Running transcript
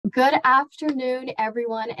Good afternoon,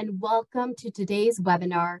 everyone, and welcome to today's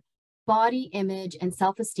webinar, Body Image and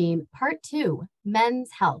Self-Esteem, Part 2, Men's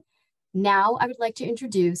Health. Now, I would like to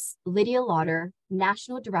introduce Lydia Lauder,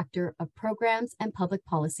 National Director of Programs and Public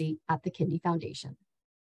Policy at the Kidney Foundation.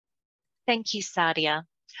 Thank you, Sadia.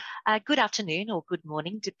 Good afternoon or good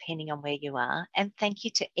morning, depending on where you are. And thank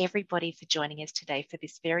you to everybody for joining us today for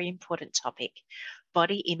this very important topic,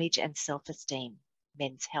 body image and self-esteem,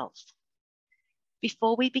 men's health.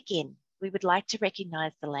 Before we begin, we would like to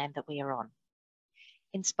recognise the land that we are on.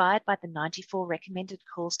 Inspired by the 94 recommended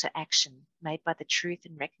calls to action made by the Truth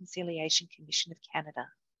and Reconciliation Commission of Canada,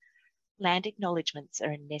 land acknowledgements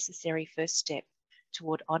are a necessary first step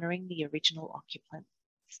toward honouring the original occupants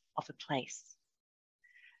of a place.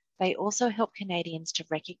 They also help Canadians to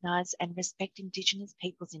recognise and respect Indigenous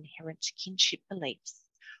peoples' inherent kinship beliefs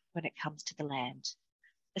when it comes to the land,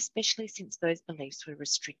 especially since those beliefs were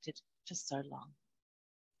restricted for so long.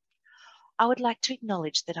 I would like to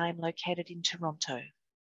acknowledge that I am located in Toronto,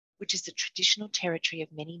 which is the traditional territory of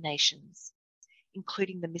many nations,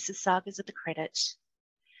 including the Mississaugas of the Credit,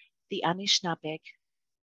 the Anishinaabe,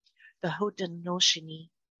 the Haudenosaunee,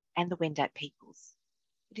 and the Wendat peoples.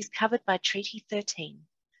 It is covered by Treaty 13,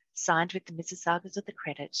 signed with the Mississaugas of the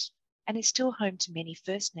Credit, and is still home to many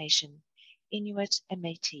First Nation, Inuit, and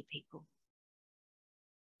Métis people.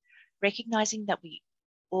 Recognising that we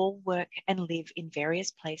all work and live in various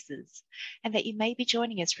places, and that you may be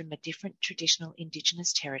joining us from a different traditional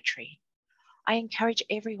Indigenous territory, I encourage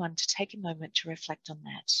everyone to take a moment to reflect on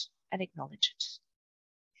that and acknowledge it.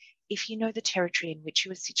 If you know the territory in which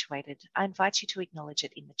you are situated, I invite you to acknowledge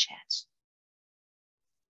it in the chat.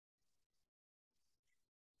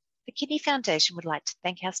 The Kidney Foundation would like to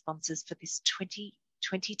thank our sponsors for this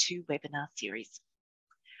 2022 webinar series: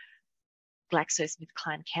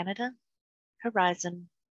 GlaxoSmithKline Canada, Horizon,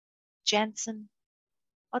 Janssen,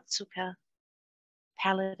 Otsuka,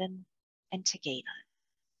 Paladin, and Takeda.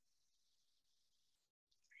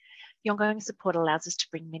 The ongoing support allows us to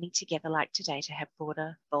bring many together like today to have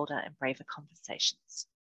broader, bolder, and braver conversations.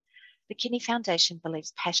 The Kidney Foundation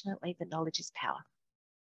believes passionately that knowledge is power.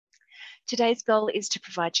 Today's goal is to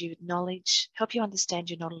provide you with knowledge, help you understand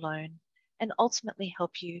you're not alone, and ultimately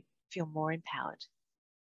help you feel more empowered.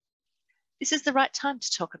 This is the right time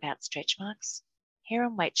to talk about stretch marks, hair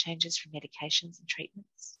and weight changes from medications and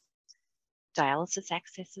treatments, dialysis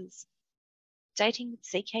accesses, dating with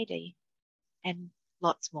CKD, and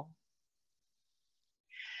lots more.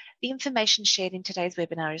 The information shared in today's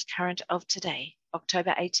webinar is current of today,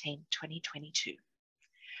 October 18, 2022.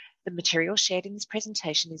 The material shared in this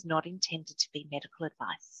presentation is not intended to be medical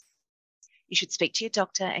advice. You should speak to your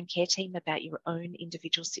doctor and care team about your own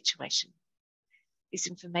individual situation. This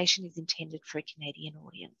information is intended for a Canadian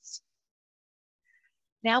audience.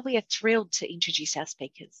 Now we are thrilled to introduce our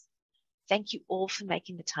speakers. Thank you all for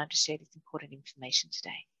making the time to share this important information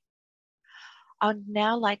today. I would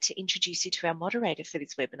now like to introduce you to our moderator for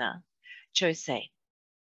this webinar, Jose.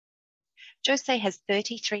 Jose has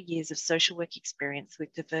 33 years of social work experience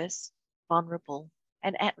with diverse, vulnerable,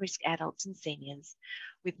 and at-risk adults and seniors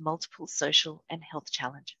with multiple social and health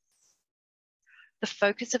challenges. The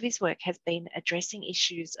focus of his work has been addressing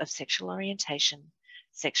issues of sexual orientation,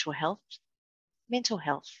 sexual health, mental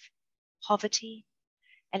health, poverty,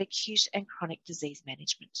 and acute and chronic disease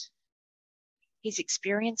management. His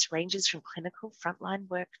experience ranges from clinical frontline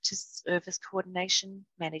work to service coordination,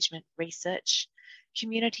 management, research,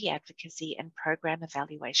 community advocacy, and program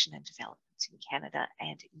evaluation and development in Canada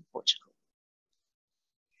and in Portugal.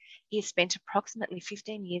 He has spent approximately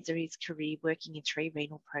 15 years of his career working in 3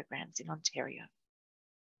 renal programs in Ontario.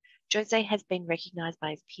 Jose has been recognised by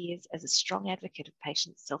his peers as a strong advocate of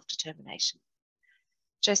patient self-determination.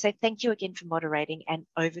 Jose, thank you again for moderating, and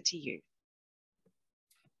over to you.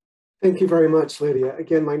 Thank you very much, Lydia.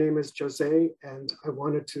 Again, my name is Jose, and I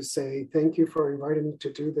wanted to say thank you for inviting me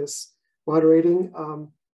to do this moderating.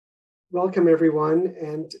 Welcome, everyone.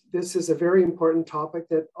 And this is a very important topic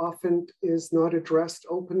that often is not addressed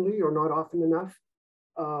openly or not often enough.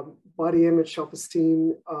 Body image,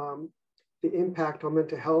 self-esteem, the impact on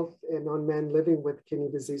mental health and on men living with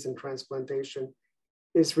kidney disease and transplantation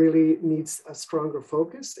really needs a stronger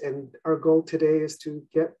focus. And our goal today is to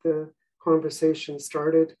get the conversation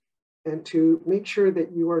started and to make sure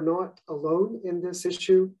that you are not alone in this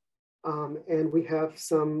issue. And we have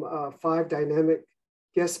some 5 dynamic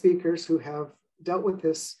guest speakers who have dealt with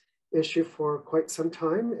this issue for quite some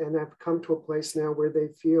time and have come to a place now where they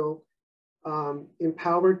feel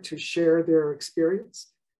empowered to share their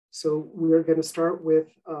experience. So we're going to start with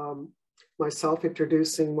myself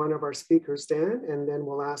introducing one of our speakers, Dan, and then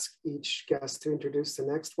we'll ask each guest to introduce the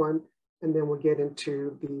next one. and then we'll get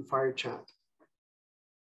into the fire chat.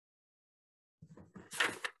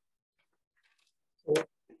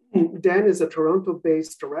 Dan is a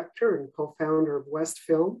Toronto-based director and co-founder of West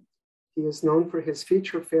Film. He is known for his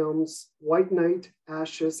feature films, White Night,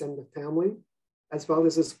 Ashes, and The Family, as well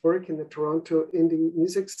as his work in the Toronto indie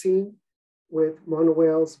music scene with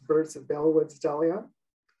Monowell's Birds of Bellwood's Dahlia.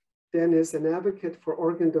 Dan is an advocate for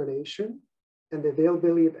organ donation and the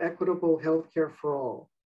availability of equitable healthcare for all.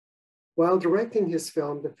 While directing his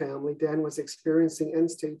film, The Family, Dan was experiencing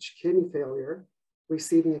end-stage kidney failure,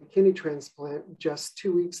 receiving a kidney transplant just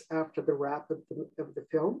 2 weeks after the wrap of the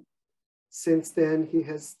film. Since then, he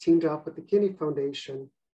has teamed up with the Kidney Foundation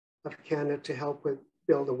of Canada to help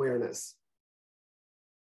build awareness.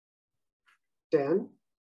 Dan?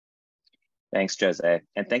 Thanks, Jose.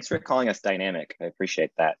 And thanks for calling us dynamic. I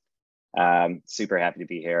appreciate that. Super happy to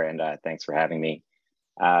be here, and thanks for having me.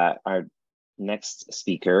 Our next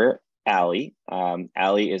speaker, Ali.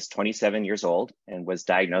 Ali is 27 years old and was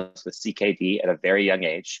diagnosed with CKD at a very young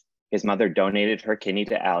age. His mother donated her kidney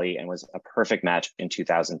to Ali and was a perfect match in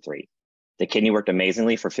 2003. The kidney worked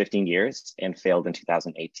amazingly for 15 years and failed in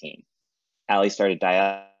 2018. Ali started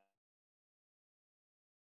dialysis.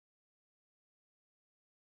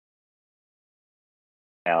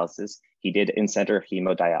 He did in-center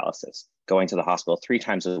hemodialysis, going to the hospital 3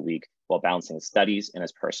 times a week while balancing studies and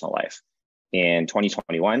his personal life. In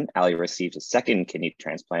 2021, Ali received his second kidney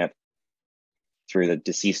transplant through the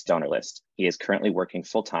deceased donor list. He is currently working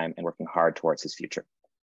full-time and working hard towards his future.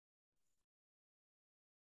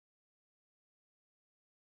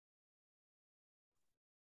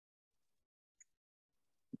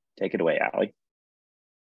 Take it away, Ali.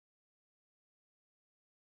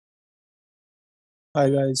 Hi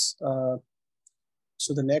guys. My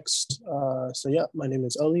name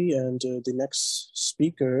is Ali, and the next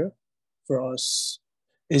speaker for us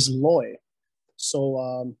is Loy.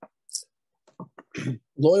 So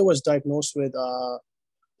Loy was diagnosed with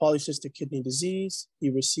polycystic kidney disease.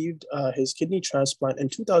 He received his kidney transplant in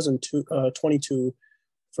 2022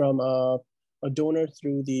 from a donor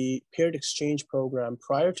through the paired exchange program.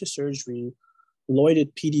 Prior to surgery, Loy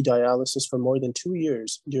did PD dialysis for more than 2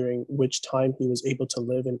 years, during which time he was able to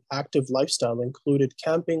live an active lifestyle, included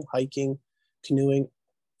camping, hiking, canoeing,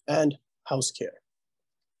 and house care.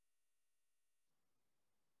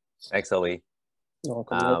 Thanks, Ali.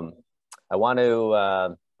 Welcome. I want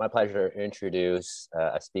to, my pleasure to introduce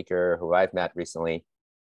a speaker who I've met recently,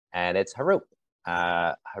 and it's Haroop.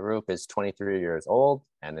 Haroop is 23 years old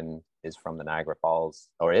and is from the Niagara Falls,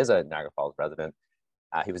 or is a Niagara Falls resident.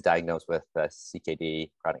 He was diagnosed with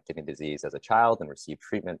CKD, chronic kidney disease, as a child and received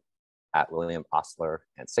treatment at William Osler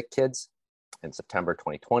and Sick Kids. In September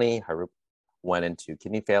 2020, Haroop went into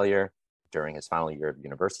kidney failure during his final year of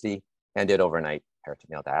university and did overnight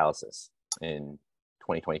peritoneal dialysis. In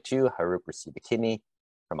 2022, Haroop received a kidney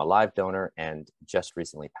from a live donor and just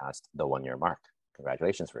recently passed the 1-year mark.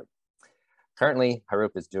 Congratulations, Haroop. Currently,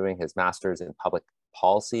 Haroop is doing his master's in public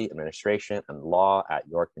policy, administration, and law at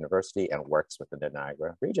York University and works within the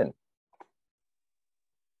Niagara region.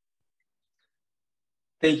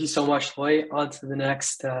 Thank you so much, Loy. On to the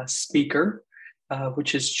next speaker,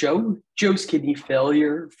 which is Joe. Joe's kidney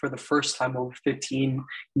failure for the first time over 15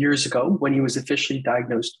 years ago when he was officially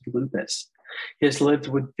diagnosed with lupus. He has lived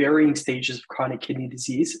with varying stages of chronic kidney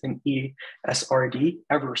disease and ESRD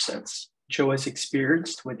ever since. Joe has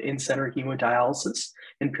experienced with in-center hemodialysis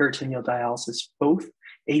and peritoneal dialysis, both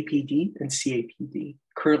APD and CAPD.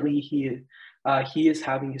 Currently, he is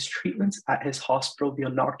having his treatments at his hospital via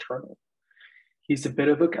Nocturnal. He's a bit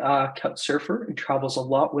of a couch surfer and travels a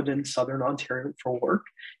lot within Southern Ontario for work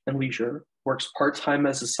and leisure, works part-time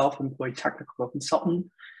as a self-employed technical consultant,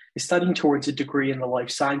 is studying towards a degree in the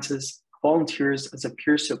life sciences, volunteers as a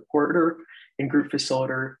peer supporter and group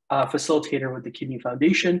facilitator with the Kidney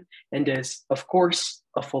Foundation, and is, of course,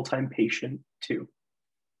 a full-time patient too.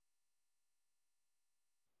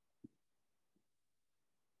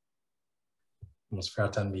 Almost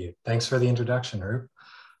forgot to unmute. Thanks for the introduction, Haroop.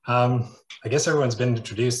 I guess everyone's been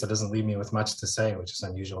introduced. That doesn't leave me with much to say, which is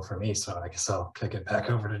unusual for me. So I guess I'll kick it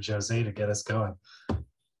back over to Jose to get us going.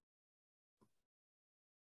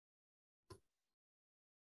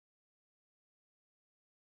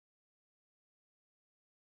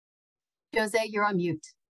 Jose, you're on mute.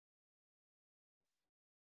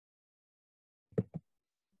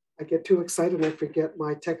 I get too excited and I forget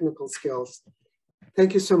my technical skills.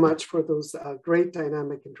 Thank you so much for those great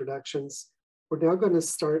dynamic introductions. We're now going to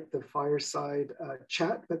start the fireside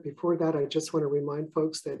chat, but before that, I just want to remind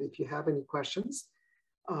folks that if you have any questions,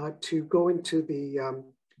 to go into the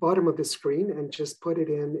bottom of the screen and just put it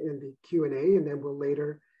in the Q&A, and then we'll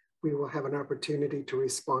later we will have an opportunity to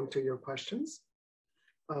respond to your questions.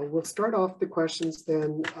 We'll start off the questions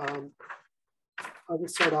then. I will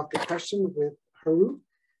start off the question with Haroop.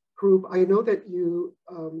 Haroop, I know that you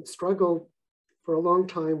struggled for a long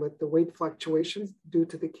time with the weight fluctuations due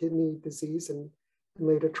to the kidney disease and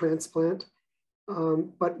later transplant.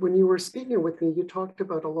 But when you were speaking with me, you talked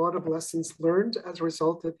about a lot of lessons learned as a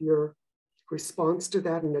result of your response to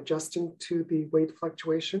that and adjusting to the weight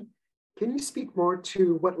fluctuation. Can you speak more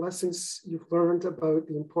to what lessons you've learned about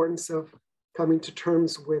the importance of coming to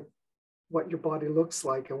terms with what your body looks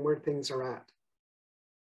like and where things are at?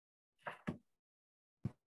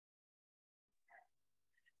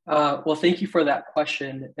 Well, thank you for that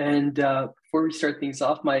question. And before we start things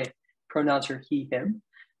off, my pronouns are he, him.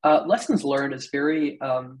 Lessons learned is very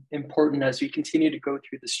important as we continue to go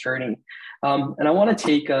through this journey. And I want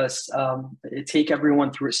to take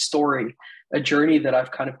everyone through a story, a journey that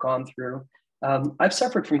I've kind of gone through. I've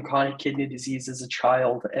suffered from chronic kidney disease as a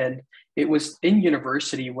child, and it was in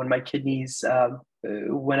university when my kidneys,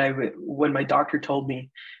 when my doctor told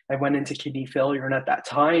me I went into kidney failure. And at that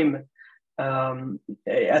time, I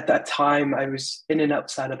was in and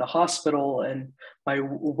outside of the hospital, and my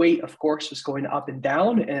weight, of course, was going up and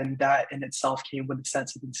down, and that in itself came with a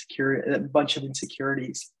sense of insecurity, a bunch of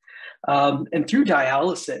insecurities. And through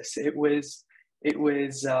dialysis, it was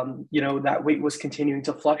that weight was continuing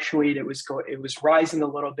to fluctuate. It was rising a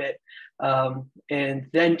little bit, and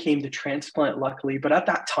then came the transplant, luckily. But at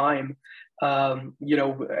that time, I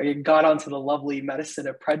got onto the lovely medicine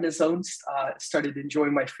of prednisone, started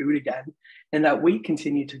enjoying my food again, and that weight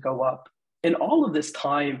continued to go up. And all of this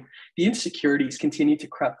time, the insecurities continued to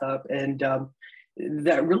creep up, and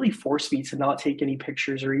that really forced me to not take any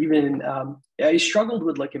pictures, or even I struggled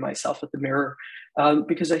with looking at myself at the mirror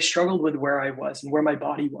because I struggled with where I was and where my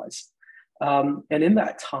body was. And in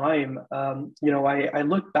that time, I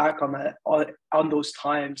look back on those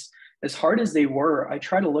times. As hard as they were, I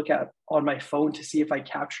try to look on my phone to see if I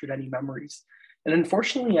captured any memories. And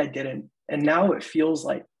unfortunately, I didn't. And now it feels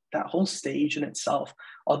like that whole stage in itself,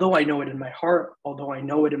 although I know it in my heart, although I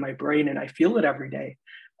know it in my brain, and I feel it every day,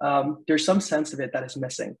 there's some sense of it that is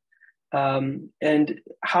missing. And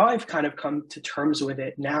how I've kind of come to terms with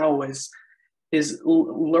it now is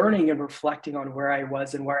learning and reflecting on where I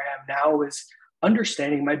was and where I am now, is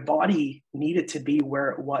understanding my body needed to be where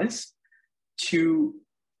it was to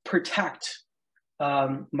protect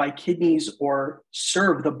my kidneys or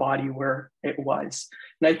serve the body where it was.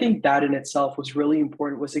 And I think that in itself was really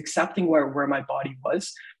important, was accepting where my body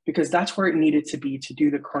was, because that's where it needed to be to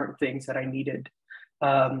do the current things that I needed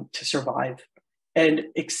to survive. And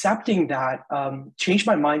accepting that changed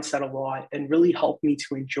my mindset a lot and really helped me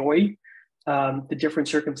to enjoy the different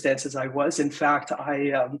circumstances I was. In fact,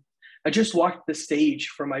 I just walked the stage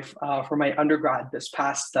for my undergrad this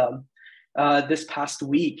past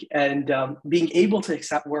week, and being able to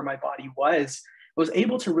accept where my body was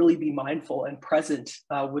able to really be mindful and present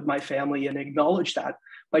with my family and acknowledge that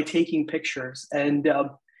by taking pictures. And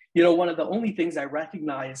one of the only things I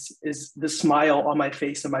recognize is the smile on my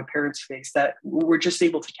face and my parents' face, that we're just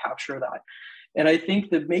able to capture that. And I think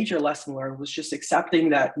the major lesson learned was just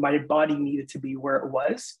accepting that my body needed to be where it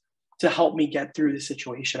was to help me get through the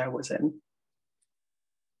situation I was in.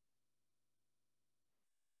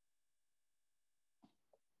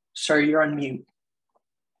 Sorry, you're on mute.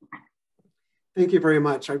 Thank you very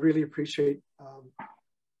much. I really appreciate.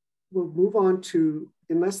 We'll move on to,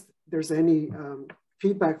 unless there's any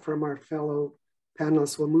feedback from our fellow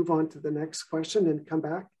panelists, we'll move on to the next question and come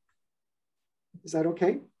back. Is that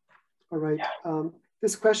okay? All right. Yeah.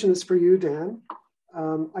 This question is for you, Dan.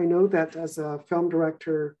 I know that as a film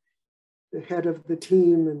director, the head of the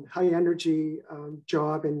team and high energy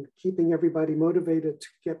job and keeping everybody motivated to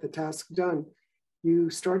get the task done, you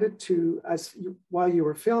started to, while you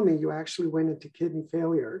were filming, you actually went into kidney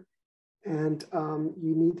failure, and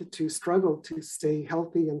you needed to struggle to stay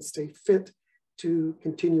healthy and stay fit to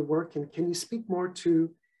continue working. Can you speak more to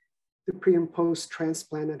the pre and post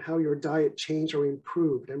transplant and how your diet changed or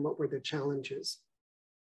improved, and what were the challenges?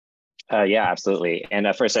 Yeah, absolutely. And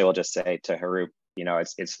first I will just say to Haroop,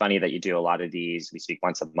 it's funny that you do a lot of these. We speak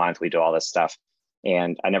once a month, we do all this stuff.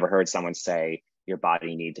 And I never heard someone say your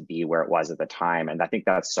body needed to be where it was at the time. And I think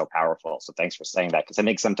that's so powerful. So thanks for saying that, because I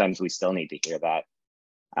think sometimes we still need to hear that.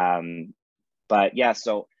 But yeah,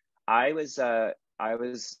 so I was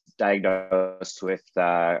diagnosed with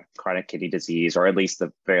chronic kidney disease, or at least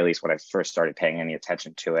the very least when I first started paying any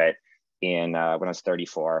attention to it when I was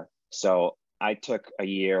 34. So I took a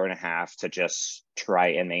year and a half to just try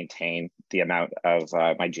and maintain the amount of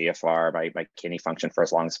my GFR, my kidney function, for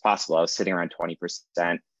as long as possible. I was sitting around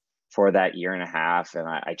 20%. for that year and a half, and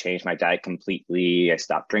I changed my diet completely. I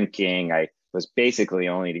stopped drinking. I was basically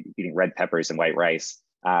only eating red peppers and white rice,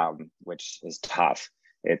 which is tough.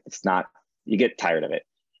 It's not, you get tired of it.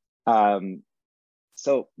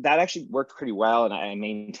 So that actually worked pretty well, and I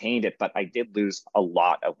maintained it, but I did lose a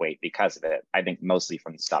lot of weight because of it. I think mostly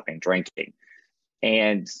from stopping drinking.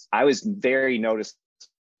 And I was very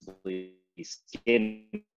noticeably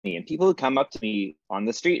skinny, and people would come up to me on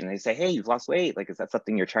the street and they say, hey, you've lost weight. Like, is that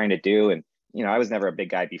something you're trying to do? And, you know, I was never a big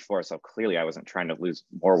guy before, so clearly I wasn't trying to lose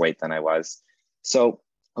more weight than I was. So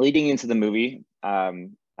leading into the movie, I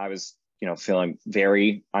was, you know, feeling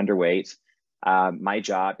very underweight. My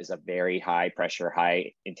job is a very high pressure,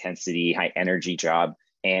 high intensity, high energy job.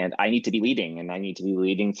 And I need to be leading, and I need to be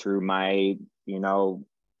leading through my, you know,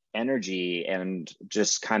 energy and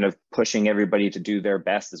just kind of pushing everybody to do their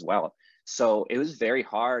best as well. So it was very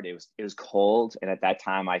hard. It was cold. And at that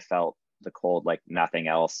time I felt the cold like nothing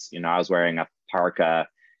else. You know, I was wearing a parka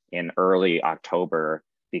in early October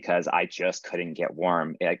because I just couldn't get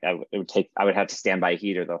warm. I would have to stand by a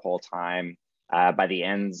heater the whole time. By the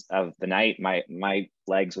end of the night, my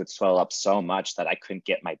legs would swell up so much that I couldn't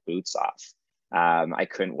get my boots off. I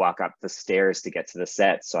couldn't walk up the stairs to get to the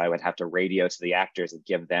set, so I would have to radio to the actors and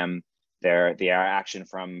give them the action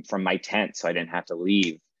from my tent, so I didn't have to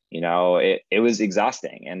leave. You know, it was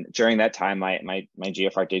exhausting. And during that time, my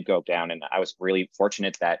GFR did go down, and I was really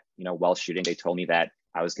fortunate that, you know, while shooting, they told me that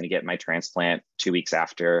I was going to get my transplant 2 weeks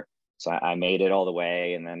after. So I made it all the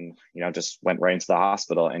way, and then, you know, just went right into the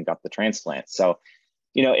hospital and got the transplant. So,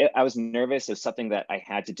 you know, I was nervous. It was something that I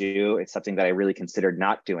had to do. It's something that I really considered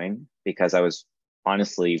not doing because I was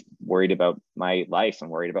honestly worried about my life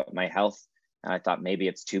and worried about my health. And I thought maybe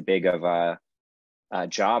it's too big of a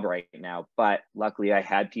job right now. But luckily I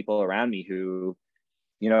had people around me who,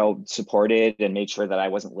 you know, supported and made sure that I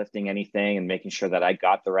wasn't lifting anything and making sure that I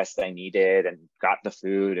got the rest that I needed and got the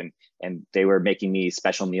food, and they were making me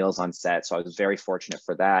special meals on set. So I was very fortunate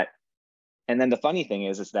for that. And then the funny thing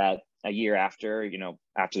is that a year after, you know,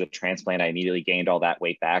 after the transplant, I immediately gained all that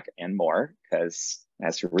weight back and more, because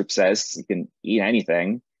as Haroop says, you can eat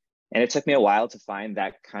anything. And it took me a while to find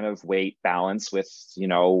that kind of weight balance with, you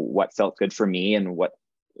know, what felt good for me and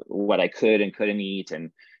what I could and couldn't eat.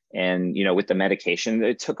 And, you know, with the medication,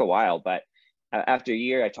 it took a while, but after a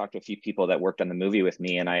year, I talked to a few people that worked on the movie with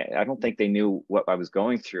me, and I don't think they knew what I was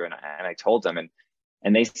going through. And I told them,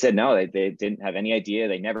 and they said, no, they didn't have any idea.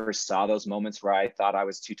 They never saw those moments where I thought I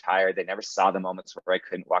was too tired. They never saw the moments where I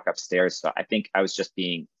couldn't walk upstairs. So I think I was just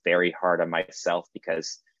being very hard on myself,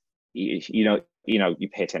 because you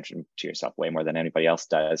pay attention to yourself way more than anybody else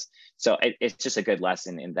does. So it's just a good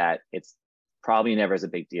lesson in that it's probably never is a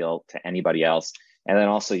big deal to anybody else. And then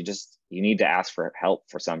also you need to ask for help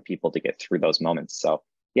for some people to get through those moments. So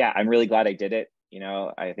yeah, I'm really glad I did it. You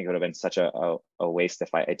know, I think it would have been such a waste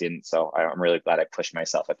if I didn't. So I'm really glad I pushed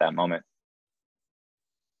myself at that moment.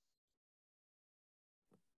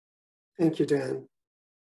 Thank you, Dan.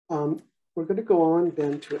 We're going to go on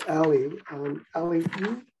then to Ali. Ali,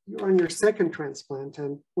 you're on your second transplant.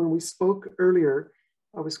 And when we spoke earlier,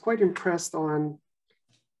 I was quite impressed on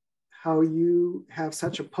how you have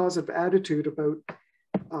such a positive attitude about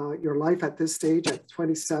your life at this stage at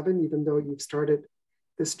 27, even though you've started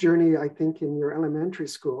this journey, I think, in your elementary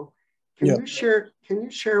school. Can you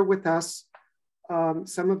share with us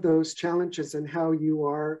some of those challenges and how you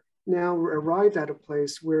are now arrived at a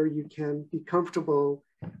place where you can be comfortable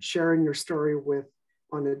sharing your story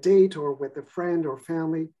on a date or with a friend or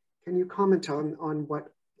family? Can you comment on what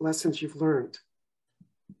lessons you've learned?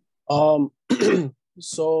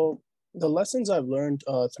 So the lessons I've learned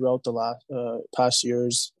throughout the past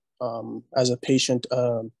years as a patient,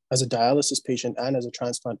 as a dialysis patient and as a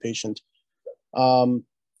transplant patient,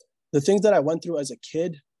 the things that I went through as a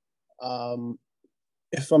kid,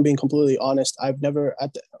 if I'm being completely honest,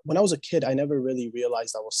 when I was a kid, I never really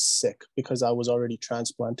realized I was sick because I was already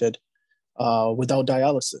transplanted without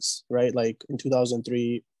dialysis, right? Like in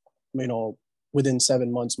 2003, you know, within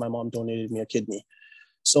 7 months, my mom donated me a kidney.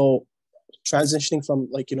 So transitioning from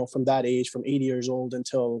from that age, from 80 years old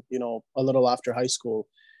until, you know, a little after high school,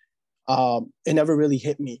 it never really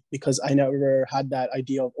hit me because I never had that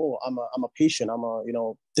idea of, oh, I'm a patient.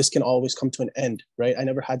 This can always come to an end, right? I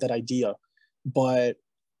never had that idea. But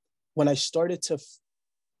when I started to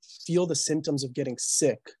feel the symptoms of getting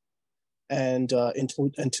sick, and in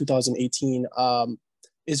 2018,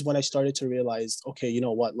 is when I started to realize, okay, you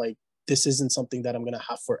know what, like, this isn't something that I'm going to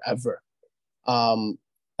have forever.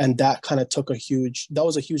 And that kind of that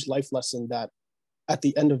was a huge life lesson, that at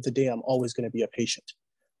the end of the day, I'm always going to be a patient.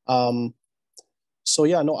 So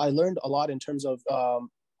yeah, no, I learned a lot in terms of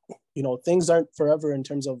you know, things aren't forever in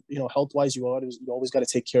terms of, you know, health-wise. You always got to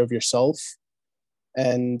take care of yourself.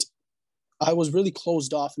 And I was really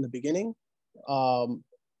closed off in the beginning.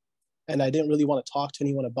 And I didn't really want to talk to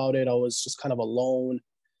anyone about it. I was just kind of alone.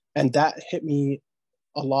 And that hit me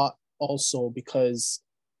a lot also, because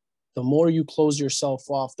the more you close yourself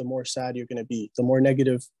off, the more sad you're going to be, the more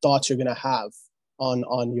negative thoughts you're going to have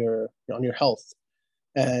on your health.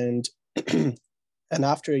 And and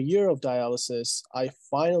after a year of dialysis, I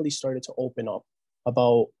finally started to open up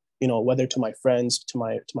about, you know, whether to my friends, to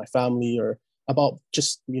my family, or about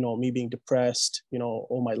just, you know, me being depressed, you know,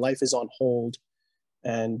 oh, my life is on hold.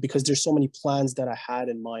 And because there's so many plans that I had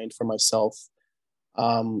in mind for myself.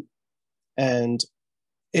 And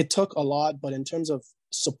it took a lot, but in terms of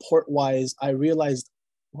support wise, I realized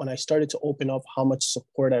when I started to open up how much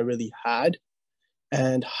support I really had,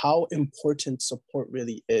 and how important support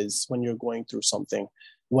really is when you're going through something,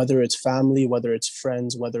 whether it's family, whether it's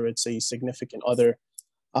friends, whether it's a significant other.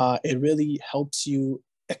 It really helps you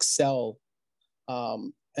excel.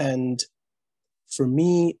 And for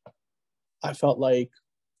me, I felt like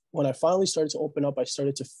when I finally started to open up, I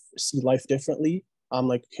started to see life differently. I'm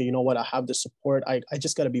like, okay, you know what? I have the support. I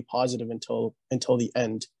just got to be positive until the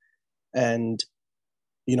end. And,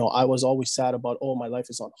 you know, I was always sad about, oh, my life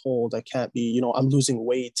is on hold. I can't be, you know, I'm losing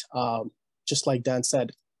weight. Just like Dan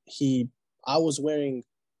said, I was wearing,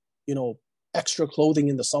 you know, extra clothing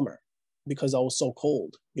in the summer because I was so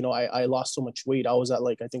cold. You know, I lost so much weight. I was at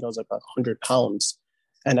like, I think I was like 100 pounds.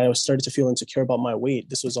 And I was started to feel insecure about my weight.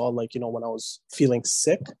 This was all like, you know, when I was feeling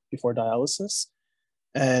sick before dialysis.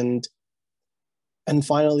 And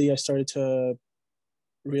finally I started to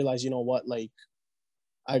realize, you know what, like,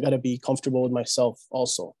 I got to be comfortable with myself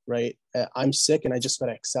also, right? I'm sick and I just got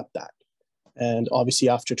to accept that. And obviously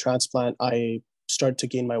after transplant, I started to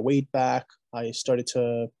gain my weight back.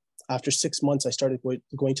 After 6 months, I started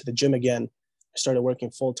going to the gym again. I started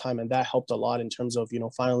working full time, and that helped a lot in terms of, you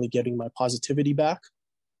know, finally getting my positivity back.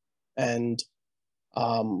 And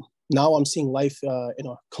now I'm seeing life in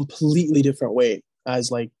a completely different way,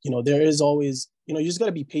 as like, you know, there is always, you know, you just got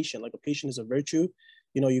to be patient. Like, a patient is a virtue.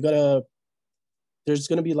 You know, there's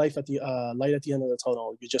going to be light at the end of the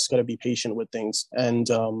tunnel. You just got to be patient with things. And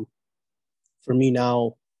for me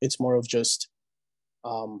now, it's more of just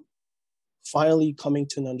finally coming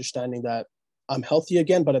to an understanding that I'm healthy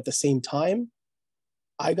again, but at the same time,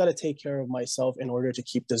 I got to take care of myself in order to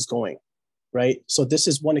keep this going, right? So this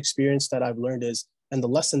is one experience that I've learned and the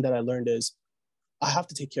lesson that I learned is, I have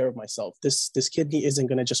to take care of myself. This kidney isn't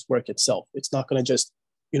going to just work itself. It's not going to just,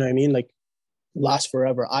 you know what I mean? Like, last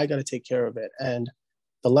forever. I got to take care of it. And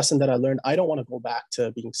the lesson that I learned, I don't want to go back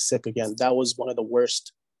to being sick again. That was one of the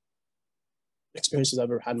worst experiences I've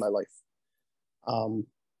ever had in my life.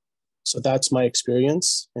 So that's my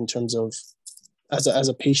experience in terms of, as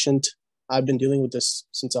a patient, I've been dealing with this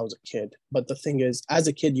since I was a kid. But the thing is, as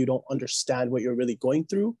a kid, you don't understand what you're really going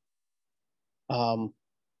through.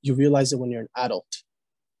 You realize it when you're an adult.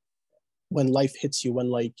 When life hits you, when,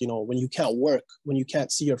 like, you know, when you can't work, when you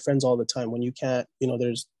can't see your friends all the time, when you can't, you know,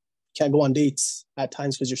 can't go on dates at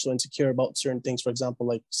times because you're so insecure about certain things, for example,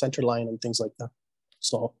 like centerline and things like that.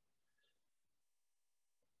 So.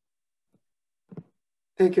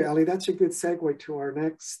 Thank you, Ali. That's a good segue to our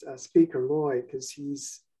next speaker, Lloyd, because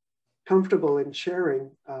he's comfortable in sharing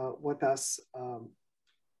with us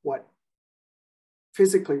what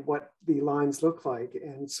the lines look like.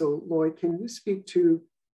 And so, Lloyd, can you speak to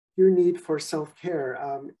your need for self-care?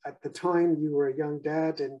 At the time, you were a young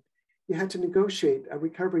dad and you had to negotiate a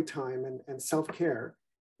recovery time and self-care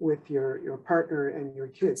with your partner and your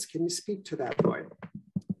kids. Can you speak to that, Lloyd?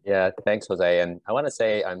 Yeah, thanks, Jose. And I want to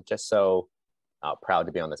say I'm just so proud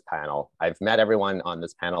to be on this panel. I've met everyone on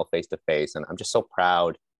this panel face to face, and I'm just so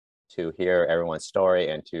proud to hear everyone's story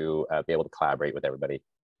and to be able to collaborate with everybody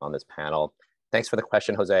on this panel. Thanks for the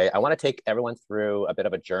question, Jose. I want to take everyone through a bit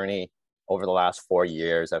of a journey over the last 4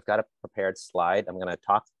 years. I've got a prepared slide. I'm going to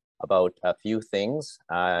talk about a few things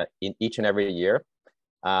in each and every year.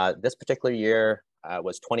 This particular year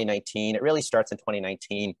was 2019. It really starts in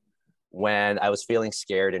 2019 when I was feeling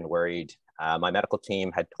scared and worried. My medical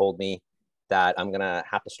team had told me that I'm going to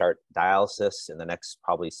have to start dialysis in the next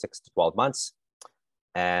probably 6 to 12 months.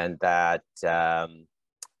 And that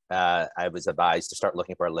I was advised to start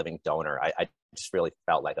looking for a living donor. I just really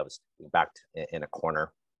felt like I was backed in a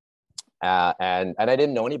corner. And I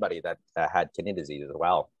didn't know anybody that had kidney disease as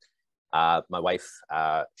well. My wife,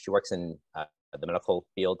 she works in the medical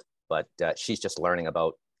field, but she's just learning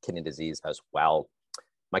about kidney disease as well.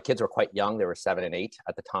 My kids were quite young. They were 7 and 8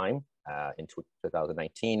 at the time in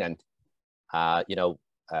 2019. And,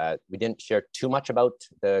 we didn't share too much about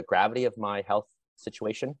the gravity of my health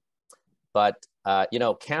situation. But, you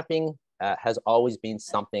know, camping has always been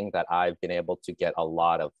something that I've been able to get a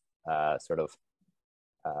lot of sort of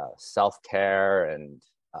self-care and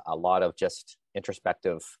a lot of just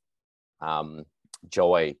introspective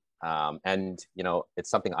joy. And, you know, it's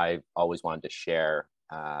something I've always wanted to share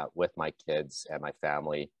with my kids and my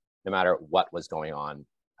family, no matter what was going on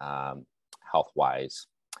health-wise.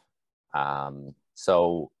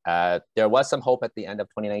 So there was some hope at the end of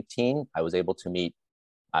 2019. I was able to meet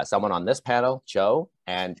someone on this panel, Joe,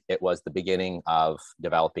 and it was the beginning of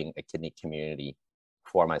developing a kidney community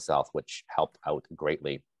for myself, which helped out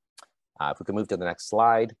greatly. If we can move to the next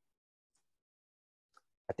slide.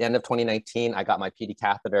 At the end of 2019, I got my PD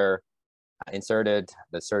catheter inserted.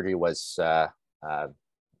 The surgery was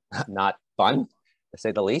not fun, to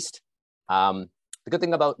say the least. The good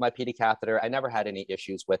thing about my PD catheter, I never had any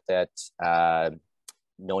issues with it,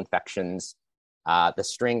 no infections. The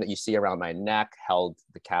string that you see around my neck held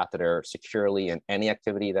the catheter securely in any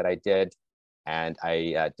activity that I did. And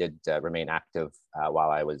I did remain active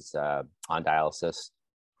while I was on dialysis.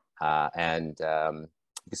 You can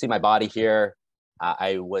see my body here.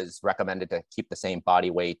 I was recommended to keep the same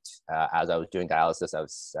body weight as I was doing dialysis. I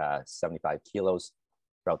was 75 kilos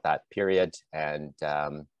throughout that period. And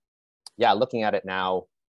yeah, looking at it now,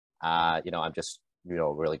 you know, I'm just, you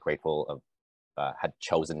know, really grateful of had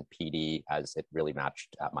chosen PD as it really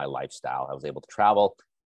matched my lifestyle. I was able to travel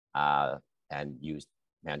and use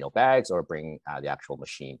manual bags or bring the actual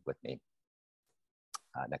machine with me.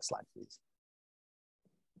 Next slide, please.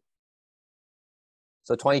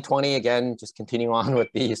 So 2020, again, just continuing on with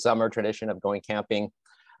the summer tradition of going camping.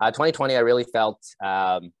 2020, I really felt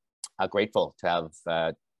grateful to have,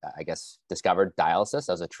 I guess, discovered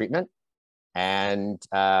dialysis as a treatment, and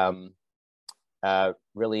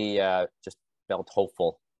really just felt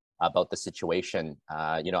hopeful about the situation.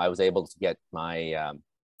 You know, I was able to get my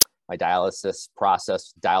my dialysis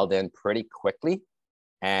process dialed in pretty quickly,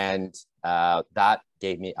 and that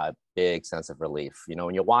gave me a big sense of relief. You know,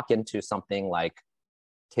 when you walk into something like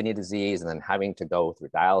kidney disease and then having to go through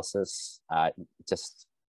dialysis, I just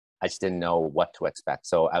didn't know what to expect.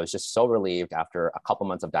 So I was just so relieved after a couple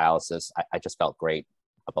months of dialysis. I just felt great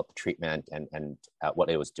about the treatment and what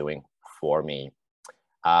it was doing for me.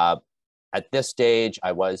 At this stage,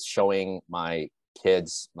 I was showing my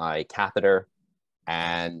kids my catheter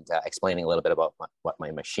and explaining a little bit about what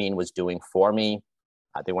my machine was doing for me.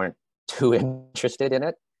 They weren't too interested in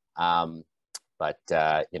it. But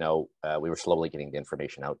you know, we were slowly getting the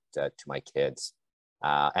information out to my kids.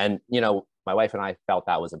 And, you know, my wife and I felt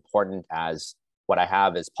that was important, as what I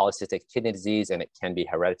have is polycystic kidney disease and it can be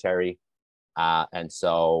hereditary. And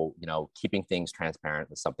so, you know, keeping things transparent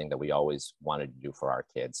was something that we always wanted to do for our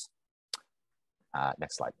kids.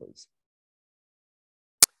 Next slide, please.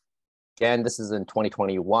 Again, this is in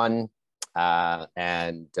 2021.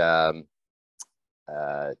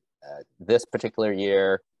 This particular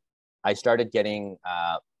year, I started getting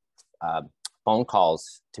phone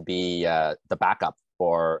calls to be the backup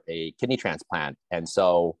for a kidney transplant. And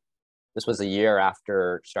so this was a year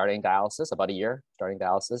after starting dialysis, about a year starting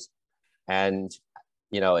dialysis. And,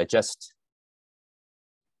 you know, it just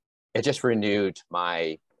renewed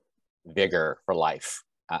my vigor for life.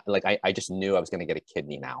 Like I just knew I was going to get a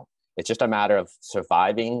kidney now. It's just a matter of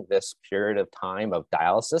surviving this period of time of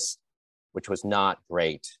dialysis, which was not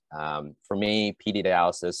great. For me, PD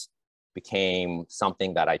dialysis became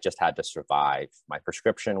something that I just had to survive. My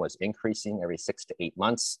prescription was increasing every 6 to 8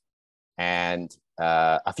 months. And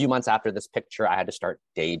a few months after this picture, I had to start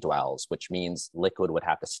day dwells, which means liquid would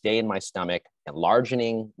have to stay in my stomach,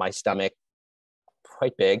 enlarging my stomach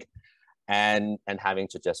quite big, and having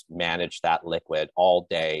to just manage that liquid all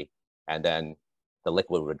day. And then the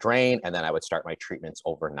liquid would drain, and then I would start my treatments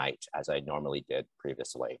overnight, as I normally did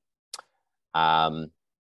previously. But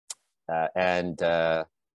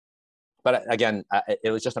again,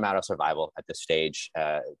 it was just a matter of survival at this stage,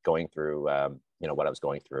 going through, you know, what I was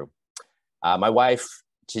going through. My wife,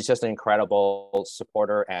 she's just an incredible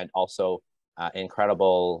supporter and also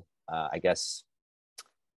incredible, I guess,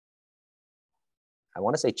 I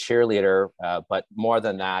want to say cheerleader, but more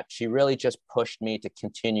than that, she really just pushed me to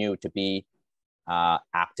continue to be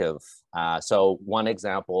active. So one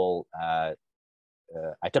example, I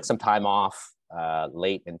took some time off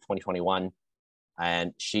late in 2021,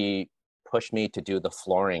 and she pushed me to do the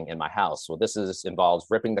flooring in my house. So this involves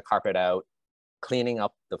ripping the carpet out, cleaning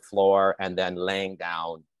up the floor, and then laying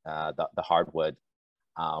down the hardwood.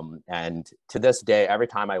 And to this day, every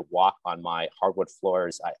time I walk on my hardwood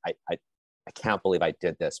floors, I can't believe I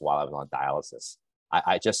did this while I was on dialysis.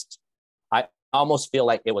 I almost feel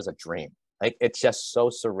like it was a dream. Like, it's just so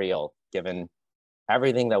surreal, given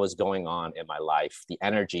everything that was going on in my life, the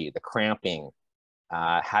energy, the cramping,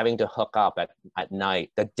 having to hook up at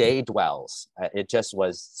night, the day dwells. It just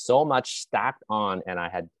was so much stacked on, and I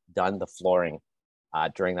had done the flooring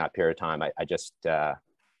during that period of time. I just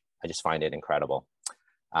find it incredible.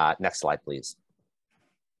 Next slide, please.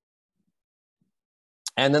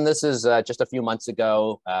 And then this is just a few months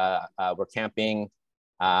ago. We're camping,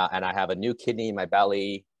 and I have a new kidney in my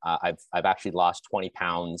belly. I've actually lost 20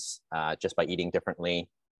 pounds just by eating differently.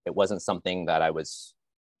 It wasn't something that I was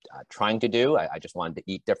trying to do. I just wanted to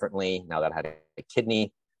eat differently now that I had a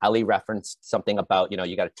kidney. Ali referenced something about,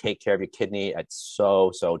 you got to take care of your kidney. It's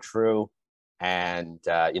so true. And,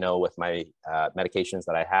 with my medications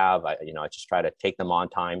that I have, I just try to take them on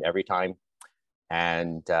time, every time.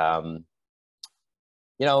 And, now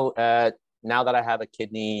that I have a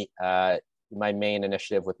kidney, my main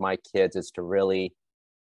initiative with my kids is to really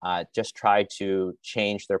just try to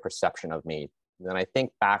change their perception of me. And I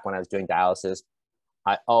think back when I was doing dialysis,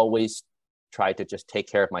 I always tried to just take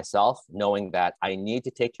care of myself, knowing that I need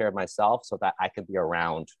to take care of myself so that I could be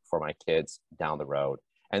around for my kids down the road.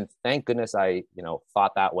 And thank goodness I,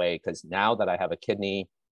 thought that way, because now that I have a kidney,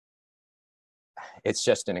 it's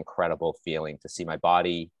just an incredible feeling to see my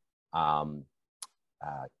body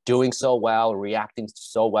doing so well, reacting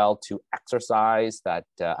so well to exercise, that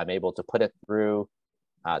I'm able to put it through.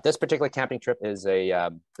 This particular camping trip is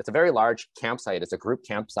it's a very large campsite. It's a group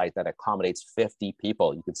campsite that accommodates 50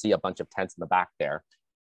 people. You can see a bunch of tents in the back there.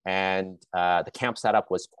 And the camp setup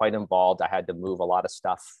was quite involved. I had to move a lot of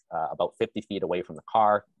stuff about 50 feet away from the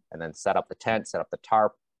car, and then set up the tent, set up the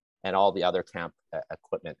tarp, and all the other camp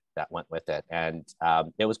equipment that went with it. And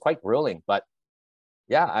it was quite grueling, but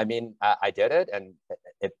yeah, I mean, I did it, and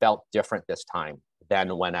it felt different this time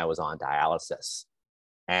than when I was on dialysis.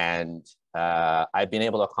 And I've been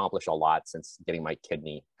able to accomplish a lot since getting my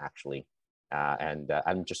kidney, actually. And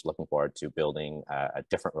I'm just looking forward to building a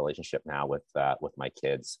different relationship now with my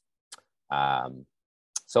kids.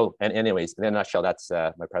 So, and anyways, in a nutshell, that's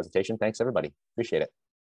my presentation. Thanks, everybody. Appreciate it.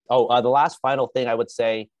 Oh, the last final thing I would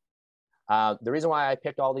say, the reason why I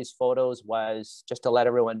picked all these photos was just to let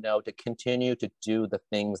everyone know to continue to do the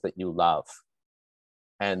things that you love.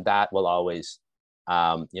 And that will always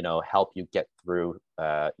help you get through,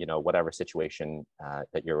 whatever situation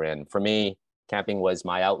that you're in. For me, camping was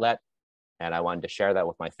my outlet, and I wanted to share that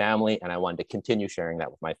with my family, and I wanted to continue sharing that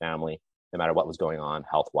with my family, no matter what was going on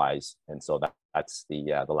health-wise. And so that's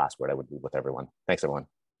the last word I would leave with everyone. Thanks, everyone.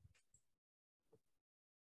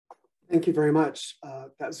 Thank you very much.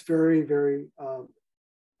 That's very, very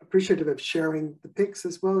appreciative of sharing the pics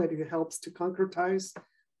as well. It helps to concretize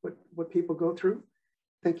what people go through.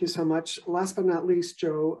 Thank you so much. Last but not least,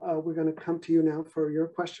 Joe, we're going to come to you now for your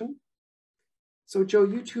question. So Joe,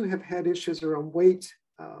 you too have had issues around weight,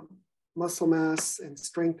 muscle mass, and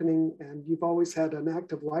strengthening, and you've always had an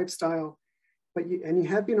active lifestyle, but you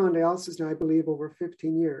have been on dialysis now, I believe, over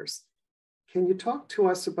 15 years. Can you talk to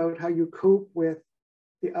us about how you cope with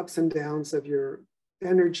the ups and downs of your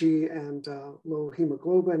energy and low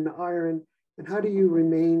hemoglobin, iron, and how do you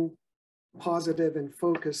remain positive and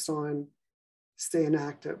focused on staying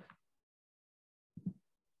active?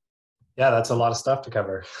 Yeah, that's a lot of stuff to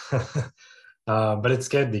cover. But it's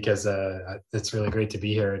good because it's really great to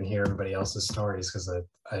be here and hear everybody else's stories, because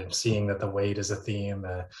I'm seeing that the weight is a theme,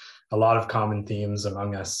 a lot of common themes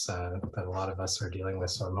among us that a lot of us are dealing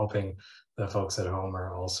with. So I'm hoping the folks at home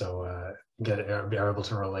are also are able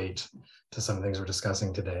to relate to some things we're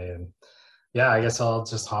discussing today. And yeah, I guess I'll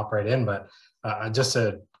just hop right in, but just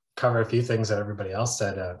to cover a few things that everybody else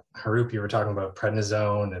said. Haroop, you were talking about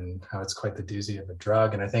prednisone and how it's quite the doozy of a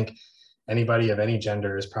drug. And I think anybody of any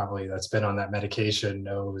gender is probably that's been on that medication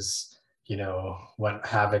knows, what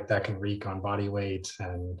havoc that can wreak on body weight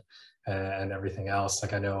and everything else.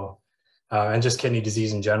 Like I know, and just kidney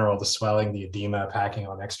disease in general, the swelling, the edema, packing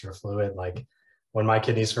on extra fluid. Like when my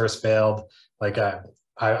kidneys first failed, like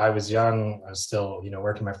I was young, I was still,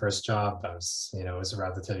 working my first job. I was, it was a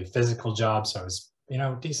relatively physical job. So I was,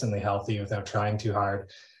 decently healthy without trying too hard,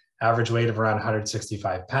 average weight of around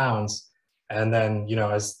 165 pounds. And then,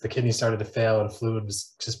 as the kidney started to fail and fluid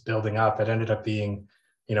was just building up, it ended up being,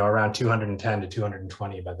 around 210 to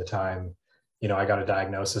 220 by the time, I got a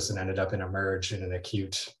diagnosis and ended up in Emerge in an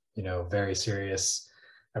acute, very serious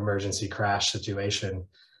emergency crash situation.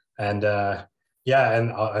 And yeah,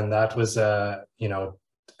 and that was,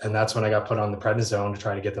 and that's when I got put on the prednisone to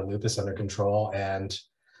try to get the lupus under control. And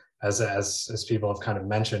as people have kind of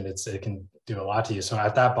mentioned, it can do a lot to you. So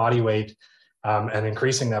at that body weight, and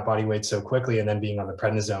increasing that body weight so quickly, and then being on the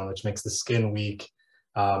prednisone, which makes the skin weak,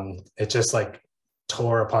 it just like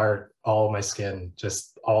tore apart all of my skin,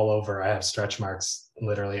 just all over. I have stretch marks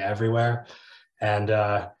literally everywhere. And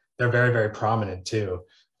they're very, very prominent too.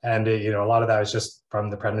 And you know, a lot of that was just from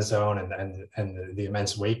the prednisone and the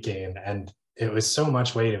immense weight gain. And it was so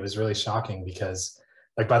much weight, it was really shocking, because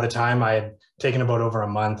like by the time I had taken about over a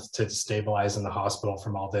month to stabilize in the hospital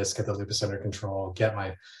from all this, get the lupus under control, get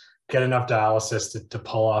enough dialysis to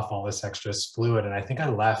pull off all this extra fluid. And I think I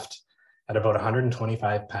left at about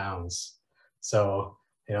 125 pounds. So,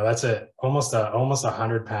 you know, that's almost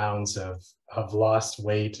 100 pounds of lost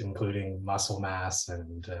weight, including muscle mass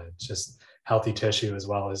and just healthy tissue, as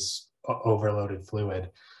well as overloaded fluid.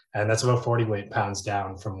 And that's about 40 pounds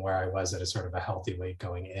down from where I was at a sort of a healthy weight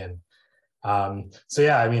going in. So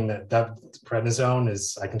yeah, I mean, that prednisone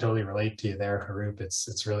is, I can totally relate to you there, Haroop.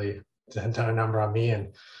 It's really done a number on me.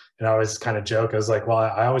 And I always kind of joke, I was like, well,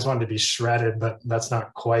 I always wanted to be shredded, but that's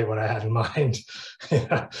not quite what I had in mind.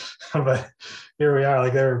 Yeah. But here we are,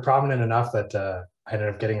 like they were prominent enough that I ended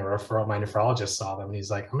up getting a referral. My nephrologist saw them and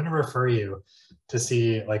he's like, I'm going to refer you to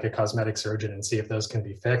see like a cosmetic surgeon and see if those can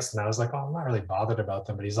be fixed. And I was like, oh, I'm not really bothered about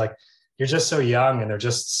them. But he's like, you're just so young and they're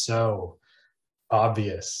just so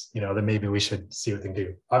obvious, you know, that maybe we should see what they can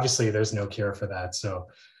do. Obviously, there's no cure for that. So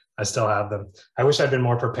I still have them. I wish I'd been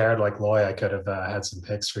more prepared like Loy. I could have had some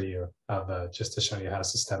pics for you of just to show you how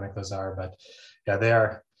systemic those are. But yeah, they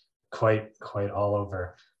are quite all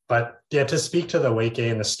over. But yeah, to speak to the weight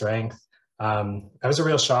gain, the strength, that was a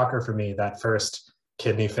real shocker for me, that first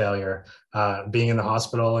kidney failure, being in the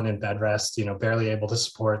hospital and in bed rest, you know, barely able to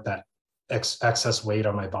support that excess weight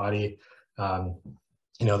on my body.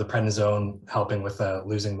 You know, the prednisone helping with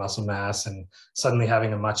losing muscle mass, and suddenly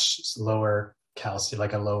having a much lower calcium,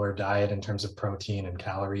 like a lower diet in terms of protein and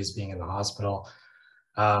calories, being in the hospital.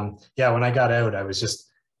 Yeah, when I got out, I was just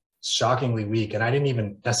shockingly weak, and I didn't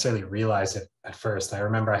even necessarily realize it at first. I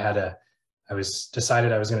remember I was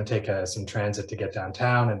decided I was going to take some transit to get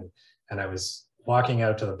downtown, and I was walking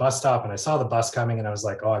out to the bus stop, and I saw the bus coming, and I was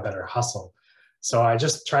like, oh, I better hustle. So I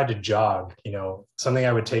just tried to jog, you know, something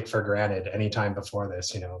I would take for granted anytime before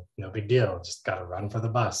this, you know, no big deal, just got to run for the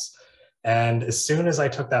bus. And as soon as I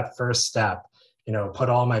took that first step, you know, put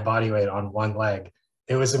all my body weight on one leg,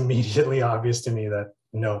 it was immediately obvious to me that,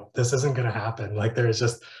 no, this isn't going to happen. Like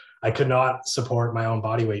I could not support my own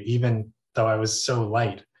body weight, even though I was so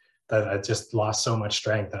light, that I just lost so much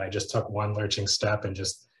strength that I just took one lurching step and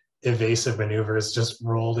just evasive maneuvers, just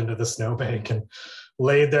rolled into the snowbank and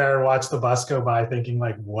laid there and watched the bus go by, thinking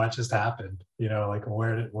like, what just happened? You know, like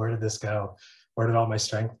where did this go? Where did all my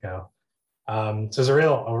strength go? So it was a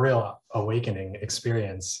real awakening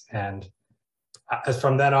experience. And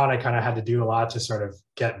from then on, I kind of had to do a lot to sort of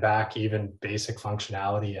get back even basic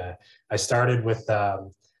functionality. I started with Tai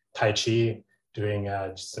Chi, doing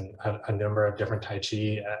just a number of different Tai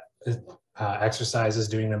Chi exercises,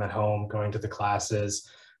 doing them at home, going to the classes.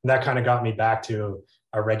 And that kind of got me back to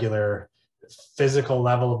a regular physical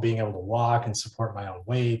level of being able to walk and support my own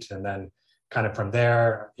weight. And then kind of from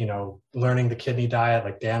there, you know, learning the kidney diet,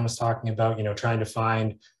 like Dan was talking about, you know, trying to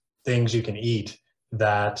find things you can eat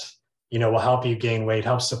that, you know, will help you gain weight,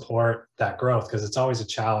 help support that growth, because it's always a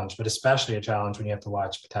challenge, but especially a challenge when you have to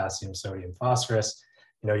watch potassium, sodium, phosphorus.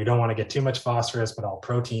 You know, you don't want to get too much phosphorus, but all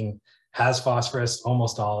protein has phosphorus,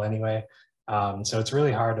 almost all anyway. So it's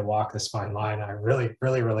really hard to walk this fine line. I really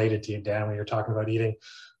related to you, Dan, when you're talking about eating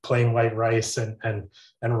plain white rice and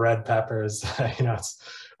red peppers. You know,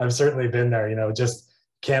 I've certainly been there, you know, just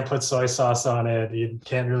can't put soy sauce on it. You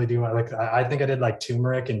can't really do it. Like, I think I did like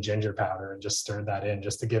turmeric and ginger powder and just stirred that in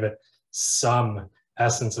just to give it some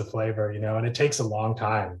essence of flavor, you know, and it takes a long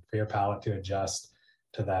time for your palate to adjust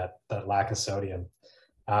to that lack of sodium.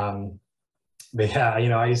 But yeah, you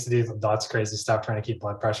know, I used to do lots of crazy stuff trying to keep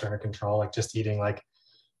blood pressure under control, like just eating like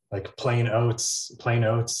plain oats,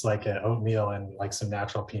 like an oatmeal and like some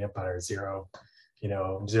natural peanut butter, zero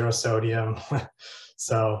sodium.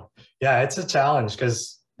 So yeah, it's a challenge,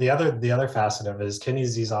 because the other facet of it is kidney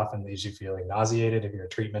disease often leaves you feeling nauseated if your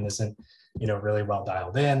treatment isn't, you know, really well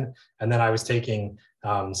dialed in. And then I was taking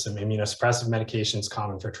some immunosuppressive medications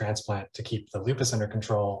common for transplant to keep the lupus under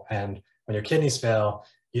control. And when your kidneys fail,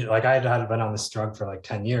 like I had been on this drug for like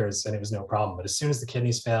 10 years and it was no problem. But as soon as the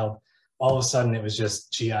kidneys failed, all of a sudden it was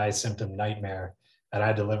just GI symptom nightmare. And I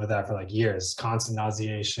had to live with that for like years, constant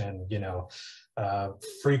nauseation, you know,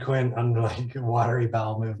 frequent like watery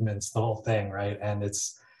bowel movements, the whole thing, right? And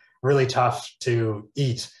it's really tough to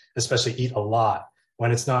eat, especially eat a lot,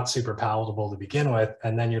 when it's not super palatable to begin with.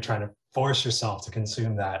 And then you're trying to force yourself to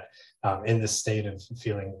consume that in this state of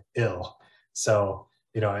feeling ill. So,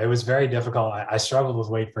 you know, it was very difficult. I struggled with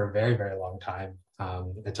weight for a very long time.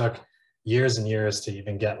 It took years and years to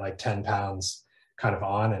even get like 10 pounds kind of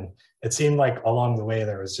on. And it seemed like along the way,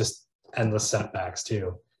 there was just endless setbacks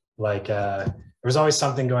too. Like there was always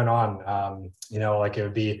something going on. You know, like it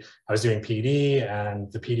would be, I was doing PD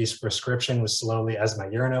and the PD's prescription was slowly, as my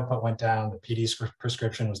urine output went down, the PD's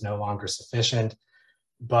prescription was no longer sufficient.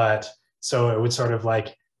 But so it would sort of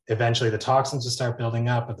like, eventually the toxins would start building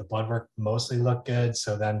up, but the blood work mostly looked good.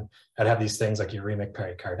 So then I'd have these things like uremic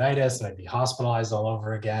pericarditis and I'd be hospitalized all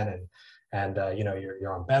over again. And you know,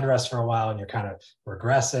 you're on bed rest for a while and you're kind of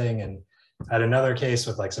regressing. And I had another case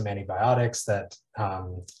with like some antibiotics that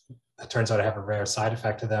it turns out I have a rare side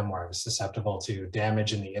effect to them where I was susceptible to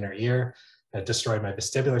damage in the inner ear. It destroyed my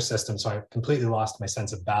vestibular system. So I completely lost my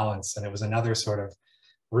sense of balance. And it was another sort of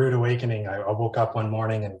rude awakening. I woke up one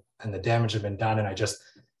morning and the damage had been done. And I just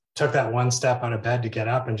took that one step out of bed to get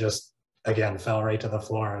up and just, again, fell right to the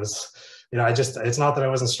floor. It was, you know, it's not that I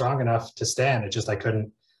wasn't strong enough to stand. It just, I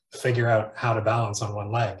couldn't figure out how to balance on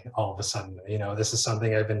one leg all of a sudden. You know, this is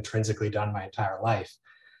something I've intrinsically done my entire life.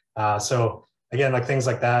 So again, like things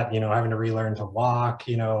like that, you know, having to relearn to walk,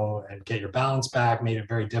 you know, and get your balance back made it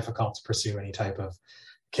very difficult to pursue any type of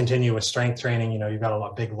continuous strength training. You know, you've got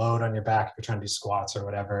a big load on your back if you're trying to do squats or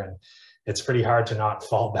whatever. And it's pretty hard to not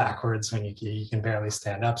fall backwards when you can barely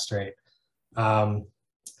stand up straight. You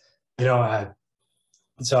know,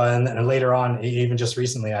 so and later on, even just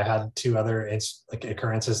recently, I had two other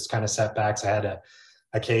occurrences, kind of setbacks. I had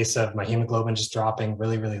a case of my hemoglobin just dropping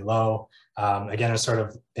really, really low. Again, it was sort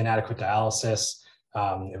of inadequate dialysis.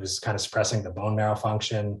 It was kind of suppressing the bone marrow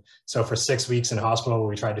function. So for 6 weeks in hospital,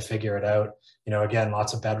 we tried to figure it out. You know, again,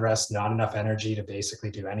 lots of bed rest, not enough energy to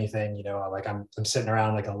basically do anything. You know, like I'm sitting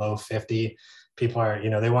around like a low 50. People are,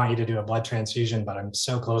 you know, they want you to do a blood transfusion, but I'm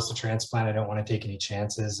so close to transplant. I don't want to take any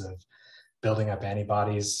chances of building up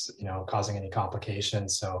antibodies, you know, causing any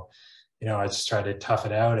complications. So, you know, I just try to tough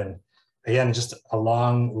it out. And again, just a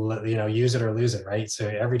long, you know, use it or lose it, right? So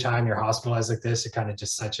every time you're hospitalized like this, it kind of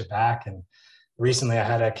just sets you back. And recently I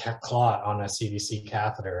had a clot on a CVC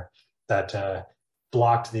catheter that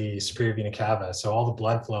blocked the superior vena cava. So all the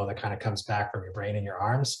blood flow that kind of comes back from your brain and your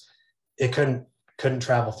arms, it couldn't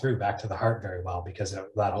travel through back to the heart very well because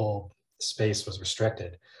that whole space was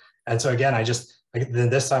restricted. And so again,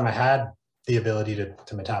 this time I had the ability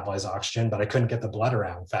to metabolize oxygen, but I couldn't get the blood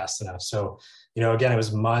around fast enough. So, you know, again, it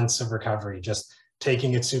was months of recovery, just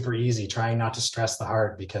taking it super easy, trying not to stress the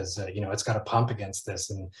heart because, you know, it's got to pump against this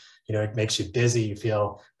and, you know, it makes you dizzy. You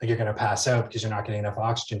feel like you're going to pass out because you're not getting enough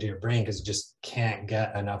oxygen to your brain because you just can't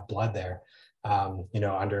get enough blood there, you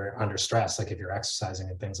know, under stress, like if you're exercising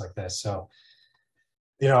and things like this. So,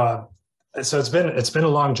 you know, so it's been a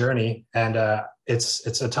long journey and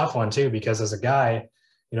it's a tough one too, because as a guy,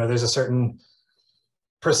 you know, there's a certain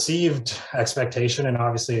perceived expectation, and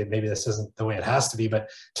obviously maybe this isn't the way it has to be, but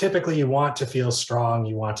typically you want to feel strong,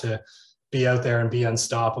 you want to be out there and be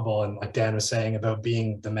unstoppable. And like Dan was saying about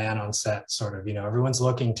being the man on set, sort of, you know, everyone's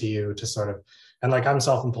looking to you to sort of, and like I'm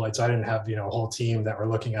self-employed, so I didn't have, you know, a whole team that were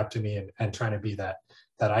looking up to me and trying to be that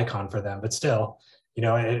icon for them. But still, you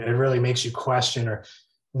know, it really makes you question or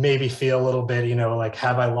maybe feel a little bit, you know, like,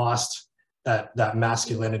 have I lost that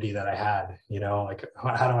masculinity that I had, you know, like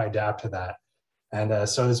how do I adapt to that? And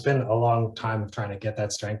so it's been a long time of trying to get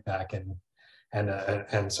that strength back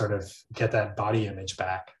and sort of get that body image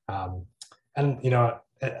back. And, you know,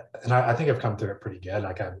 and I think I've come through it pretty good.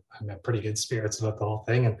 Like I'm in pretty good spirits about the whole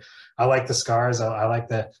thing. And I like the scars. I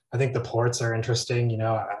think the ports are interesting. You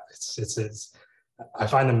know, I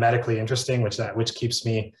find them medically interesting, which keeps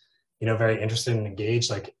me, you know, very interested and engaged.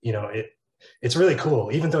 Like, you know, it's really cool.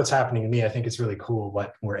 Even though it's happening to me, I think it's really cool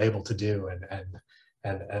what we're able to do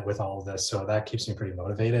and with all of this. So that keeps me pretty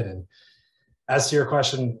motivated. And as to your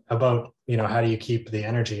question about, you know, how do you keep the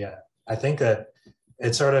energy? I think that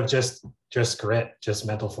it's sort of just grit, just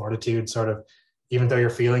mental fortitude, sort of, even though you're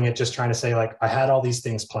feeling it, just trying to say like, I had all these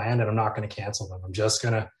things planned and I'm not going to cancel them. I'm just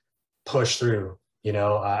going to push through, you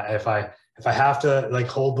know, if I have to like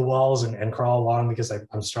hold the walls and crawl along because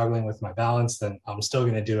I'm struggling with my balance, then I'm still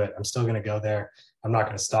going to do it. I'm still going to go there. I'm not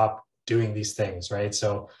going to stop doing these things. Right.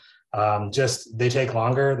 So they take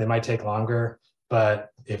longer, they might take longer, but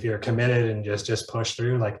if you're committed and just push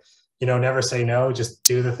through, like, you know, never say no, just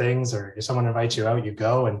do the things, or if someone invites you out, you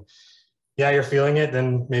go, and yeah, you're feeling it,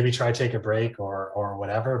 then maybe try take a break or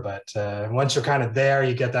whatever. But once you're kind of there,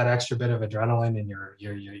 you get that extra bit of adrenaline and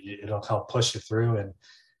it'll help push you through, and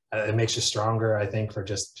it makes you stronger, I think, for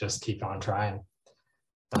just keep on trying.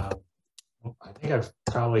 I think I've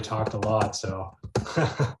probably talked a lot, so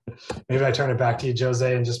maybe I turn it back to you,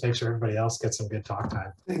 Jose, and just make sure everybody else gets some good talk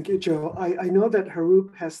time. Thank you, Joe. I know that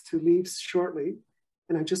Haroop has to leave shortly,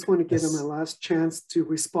 and I just want to give him a last chance to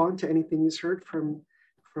respond to anything he's heard from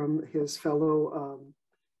from his fellow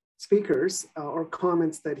speakers or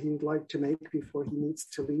comments that he'd like to make before he needs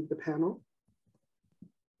to leave the panel?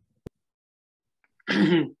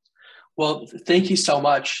 Well, thank you so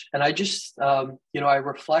much. And I just, I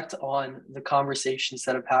reflect on the conversations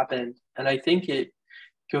that have happened. And I think it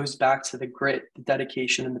goes back to the grit, the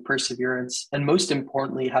dedication, and the perseverance. And most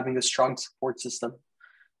importantly, having a strong support system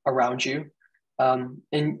around you. In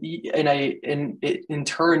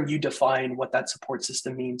turn, you define what that support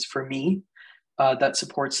system means. For me, that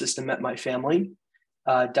support system meant my family,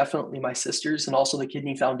 definitely my sisters, and also the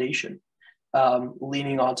Kidney Foundation.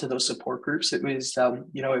 Leaning onto those support groups, it was,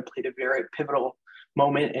 it played a very pivotal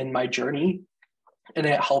moment in my journey, and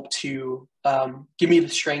it helped to give me the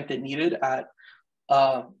strength it needed at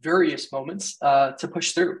various moments to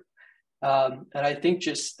push through. And I think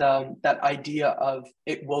just that idea of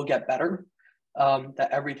it will get better, that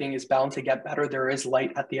everything is bound to get better. There is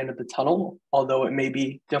light at the end of the tunnel, although it may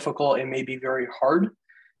be difficult, it may be very hard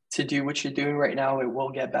to do what you're doing right now, it will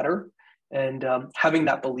get better. And having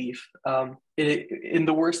that belief, in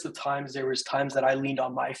the worst of times, there was times that I leaned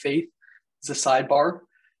on my faith as a sidebar.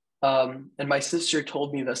 And my sister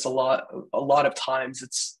told me this a lot of times.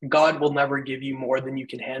 It's God will never give you more than you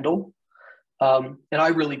can handle. And I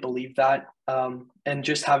really believe that. And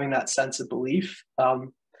just having that sense of belief,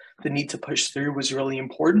 the need to push through was really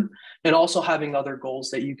important. And also having other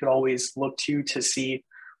goals that you could always look to see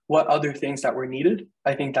what other things that were needed.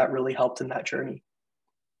 I think that really helped in that journey.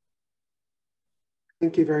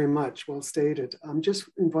 Thank you very much. Well stated. I'm just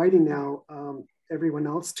inviting now everyone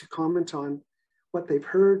else to comment on what they've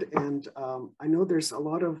heard. And I know there's a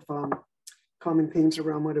lot of common themes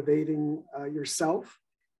around motivating yourself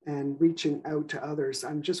and reaching out to others.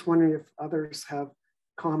 I'm just wondering if others have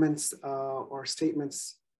comments or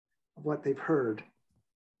statements of what they've heard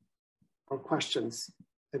or questions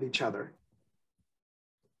of each other.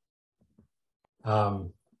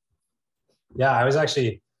 Yeah, I was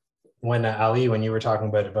actually, when Ali, when you were talking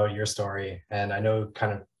about your story, and I know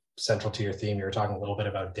kind of central to your theme, you were talking a little bit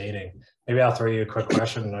about dating. Maybe I'll throw you a quick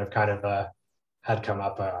question that I've kind of had come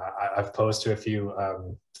up. I've posed to a few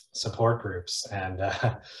support groups, and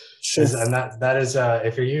Sure. and that is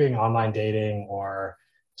if you're using online dating or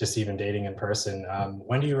just even dating in person,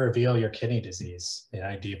 when do you reveal your kidney disease? You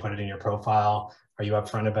know, do you put it in your profile? Are you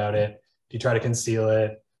upfront about it? Do you try to conceal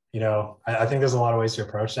it? You know, I think there's a lot of ways to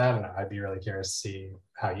approach that, and I'd be really curious to see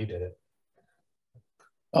how you did it.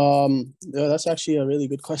 Yeah, that's actually a really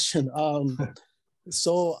good question.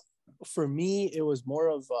 So for me, it was more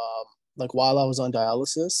of like while I was on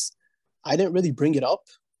dialysis, I didn't really bring it up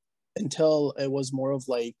until it was more of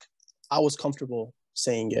like I was comfortable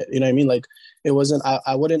saying it. You know what I mean? Like it wasn't,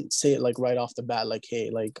 I wouldn't say it like right off the bat, like, hey,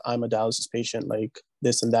 like I'm a dialysis patient, like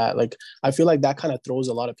this and that. Like I feel like that kind of throws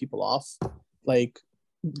a lot of people off, like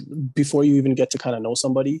before you even get to kind of know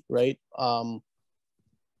somebody, right?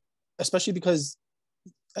 Especially because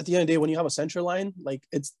at the end of the day, when you have a central line, like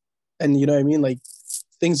it's, and you know what I mean, like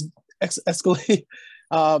things escalate.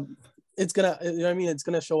 It's gonna, you know what I mean, it's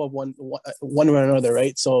gonna show up one way or another,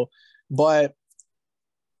 right? So, but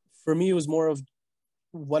for me, it was more of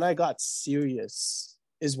when I got serious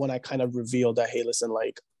is when I kind of revealed that, hey, listen,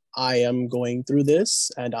 like I am going through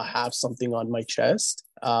this and I have something on my chest.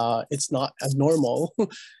 It's not abnormal.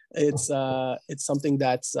 It's something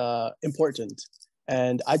that's important.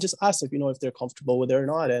 And I just asked if they're comfortable with it or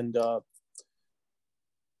not. And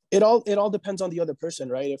it all depends on the other person,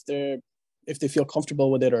 right? If they feel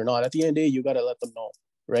comfortable with it or not. At the end of the day, you got to let them know,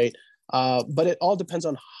 right? But it all depends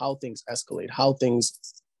on how things escalate, how things,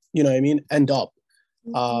 you know what I mean, end up.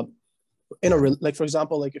 In a like, for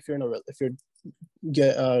example, like if you're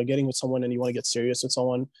getting with someone and you want to get serious with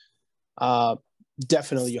someone,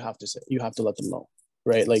 definitely you have to let them know,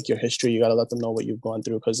 right? Like your history, you got to let them know what you've gone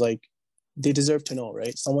through, because like they deserve to know,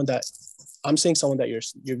 right? Someone that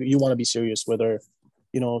you want to be serious with, or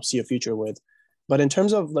see a future with. But in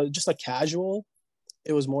terms of like, just like casual,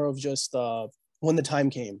 it was more of just when the time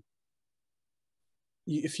came.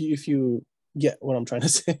 If you get what I'm trying to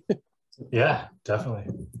say. Yeah,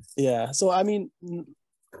 definitely. Yeah. So I mean,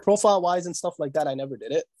 profile wise and stuff like that, I never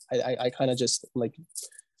did it. I kind of just like,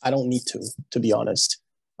 I don't need to be honest.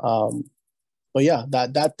 But yeah,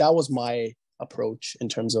 that was my approach in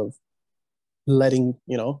terms of letting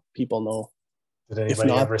people know. Did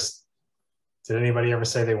anybody ever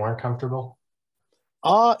say they weren't comfortable?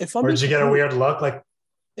 Or did you get a weird look? Like,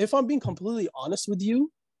 if I'm being completely honest with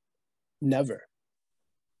you, never.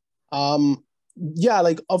 Yeah,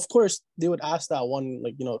 like of course they would ask that one,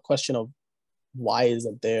 like, question of why is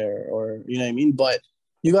it there, or you know what I mean? But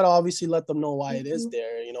you gotta obviously let them know why it is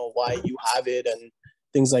there, why you have it and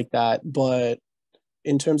things like that. But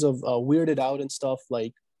in terms of weirded out and stuff,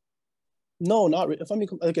 like, no, not if I mean,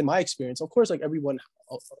 like in my experience, of course, like everyone,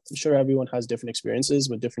 I'm sure everyone has different experiences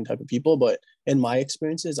with different type of people, but in my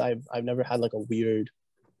experiences, I've never had like a weird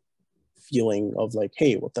feeling of like,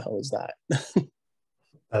 hey, what the hell is that?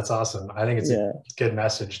 That's awesome. I think it's a good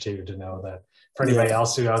message too, to know that for anybody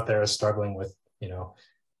else who out there is struggling with, you know,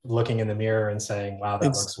 looking in the mirror and saying, wow,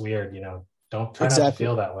 that looks weird, you know, don't try not to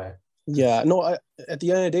feel that way. Yeah, no, at the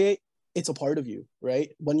end of the day, it's a part of you, right?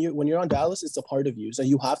 When you're on dialysis, it's a part of you. So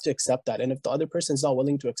you have to accept that. And if the other person's not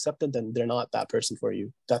willing to accept it, then they're not that person for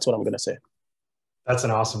you. That's what I'm going to say. That's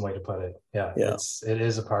an awesome way to put it. Yeah. It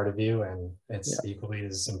is a part of you, and it's equally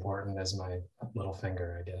as important as my little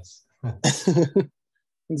finger, I guess.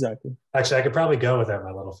 Exactly. Actually, I could probably go without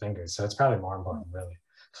my little finger, so it's probably more important, really.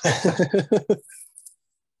 Does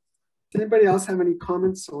anybody else have any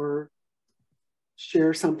comments or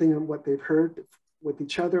share something on what they've heard with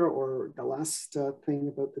each other, or the last thing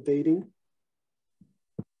about the dating?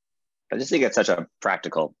 I just think it's such a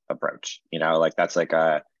practical approach, you know, like that's like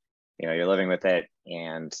you know, you're living with it,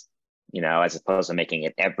 and, you know, as opposed to making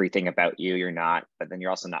it everything about you, you're not, but then you're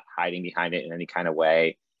also not hiding behind it in any kind of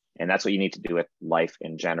way. And that's what you need to do with life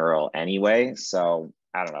in general anyway. So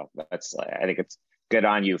I don't know, I think it's good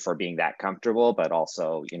on you for being that comfortable, but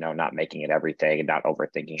also, you know, not making it everything and not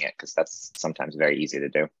overthinking it, because that's sometimes very easy to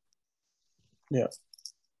do. Yeah.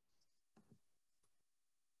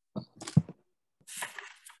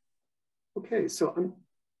 Okay, so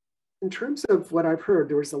in terms of what I've heard,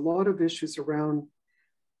 there was a lot of issues around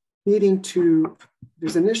needing to,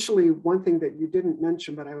 there's initially one thing that you didn't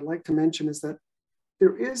mention, but I would like to mention, is that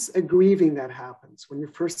there is a grieving that happens when you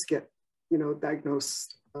first get, you know,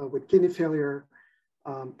 diagnosed with kidney failure.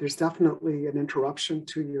 There's definitely an interruption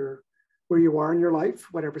to where you are in your life,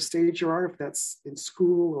 whatever stage you are, if that's in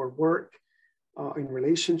school or work, in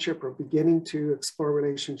relationship, or beginning to explore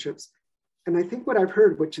relationships. And I think what I've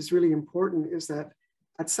heard, which is really important, is that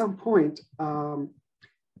at some point, you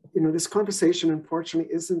know, this conversation,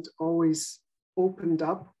 unfortunately, isn't always opened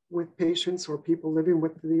up with patients or people living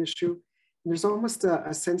with the issue. And there's almost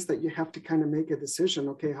a sense that you have to kind of make a decision.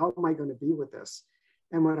 Okay, how am I going to be with this?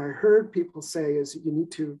 And what I heard people say is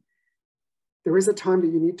there is a time that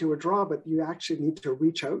you need to withdraw, but you actually need to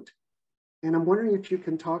reach out. And I'm wondering if you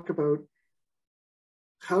can talk about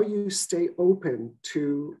how you stay open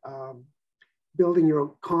to building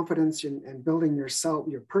your confidence and building yourself,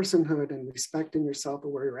 your personhood, and respecting yourself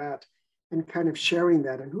and where you're at, and kind of sharing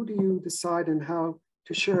that. And who do you decide and how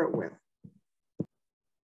to share it with?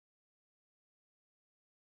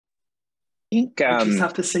 I just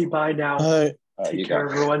have to say bye now. Take care,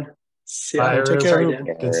 everyone. Bye, take care.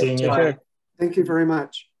 Good seeing you. Take care. Thank you very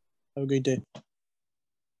much. Have a great day.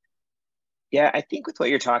 Yeah, I think with what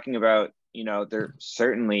you're talking about, you know, there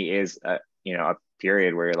certainly is a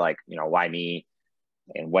period where you're like, you know, why me?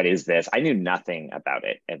 And what is this? I knew nothing about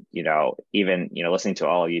it. And, you know, even, you know, listening to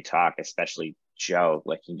all of you talk, especially Joe,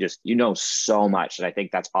 like you know so much. And I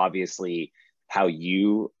think that's obviously how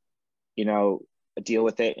you know, deal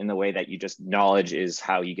with it, in the way that you just, knowledge is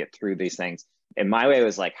how you get through these things. And my way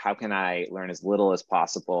was like, how can I learn as little as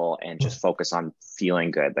possible and just focus on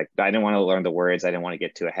feeling good? Like, I didn't want to learn the words. I didn't want to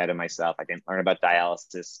get too ahead of myself. I didn't learn about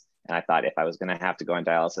dialysis. And I thought if I was going to have to go on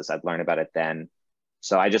dialysis, I'd learn about it then.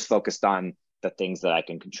 So I just focused on the things that I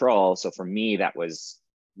can control. So for me, that was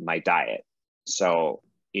my diet. So,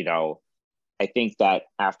 you know, I think that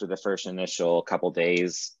after the first initial couple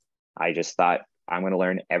days, I just thought, I'm going to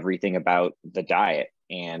learn everything about the diet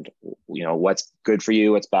and, you know, what's good for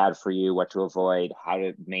you, what's bad for you, what to avoid, how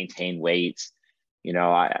to maintain weight. You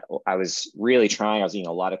know, I was really trying, I was eating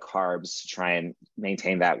a lot of carbs to try and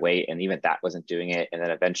maintain that weight. And even that wasn't doing it. And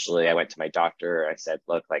then eventually I went to my doctor. I said,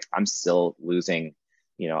 look, like I'm still losing,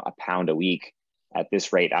 you know, a pound a week. At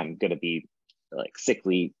this rate, I'm going to be like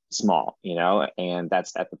sickly small, you know? And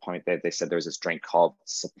that's at the point that they said there was this drink called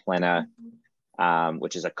Soplena,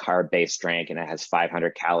 which is a carb-based drink, and it has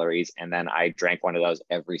 500 calories. And then I drank one of those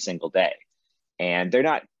every single day. And they're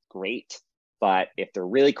not great, but if they're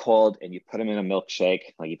really cold and you put them in a milkshake,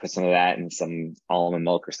 like you put some of that in some almond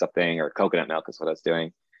milk or something, or coconut milk is what I was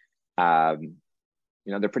doing,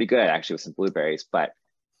 you know, they're pretty good actually with some blueberries. But,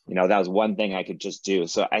 you know, that was one thing I could just do.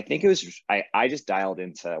 So I think it was, I just dialed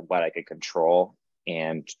into what I could control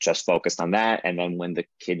and just focused on that. And then when the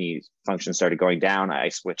kidney function started going down, I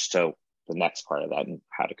switched to the next part of that and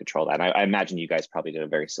how to control that. And I imagine you guys probably did a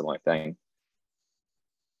very similar thing.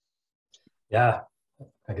 Yeah,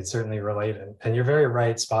 I could certainly relate. And you're very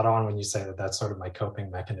right, spot on when you say that that's sort of my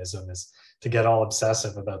coping mechanism, is to get all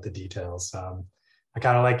obsessive about the details. I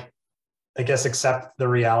kind of like I guess, accept the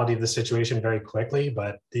reality of the situation very quickly,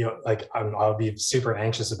 but like I'll be super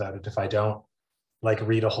anxious about it if I don't like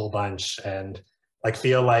read a whole bunch and like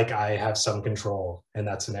feel like I have some control in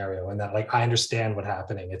that scenario and that like I understand what's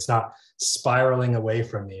happening. It's not spiraling away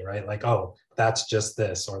from me, right? Like, oh, that's just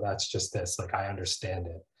this or that's just this. Like I understand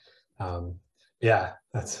it. Yeah,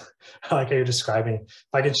 that's like you're describing.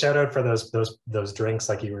 If I could shout out for those drinks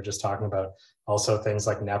like you were just talking about, also things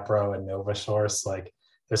like Nepro and NovaSource, like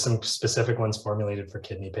there's some specific ones formulated for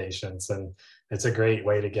kidney patients, and it's a great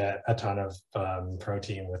way to get a ton of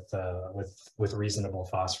protein with reasonable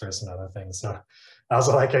phosphorus and other things. So I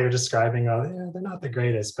also like how you're describing, oh, yeah, they're not the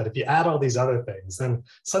greatest, but if you add all these other things, then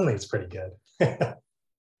suddenly it's pretty good.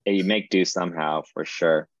 Yeah, you make do somehow for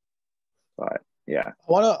sure. But yeah,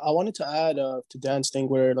 I wanted to add to Dan's thing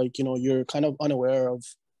where like, you know, you're kind of unaware of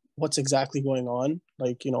what's exactly going on,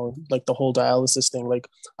 like, you know, like the whole dialysis thing. Like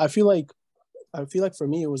I feel like for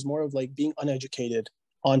me it was more of like being uneducated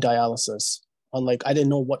on dialysis, on like I didn't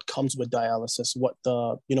know what comes with dialysis, what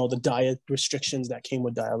the, you know, the diet restrictions that came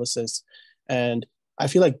with dialysis. And I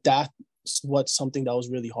feel like that's what's something that was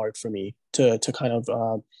really hard for me to kind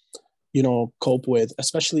of you know, cope with,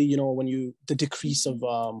 especially, you know, when the decrease of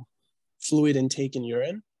fluid intake in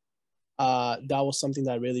urine. That was something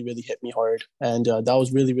that really, really hit me hard. And that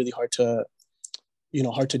was really, really hard to, you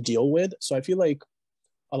know, hard to deal with. So I feel like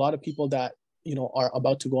a lot of people that, you know, are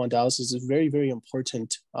about to go on dialysis, is very, very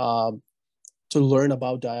important to learn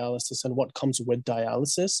about dialysis and what comes with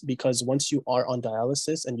dialysis, because once you are on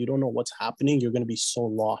dialysis and you don't know what's happening, you're going to be so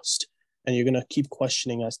lost and you're going to keep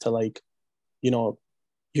questioning as to like, you know,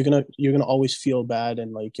 you're gonna always feel bad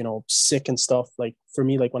and like, you know, sick and stuff. Like for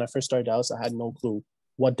me, like when I first started dialysis, I had no clue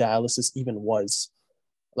what dialysis even was,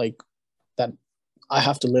 like that I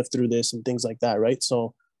have to live through this and things like that, right?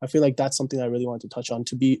 So I feel like that's something I really wanted to touch on.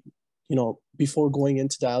 To be, you know, before going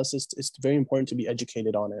into dialysis, it's very important to be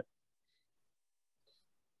educated on it.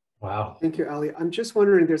 Wow. Thank you, Ali. I'm just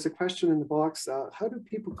wondering, there's a question in the box. How do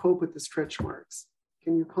people cope with the stretch marks?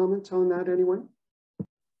 Can you comment on that, anyone?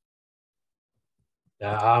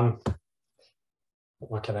 Yeah,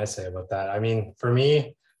 what can I say about that? I mean, for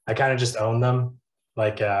me, I kind of just own them.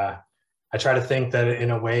 Like, I try to think that in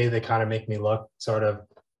a way they kind of make me look sort of,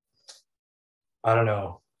 I don't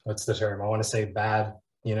know, what's the term? I want to say bad,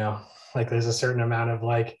 you know, like there's a certain amount of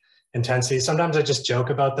like intensity. Sometimes I just joke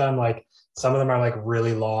about them. Like some of them are like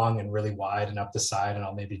really long and really wide and up the side. And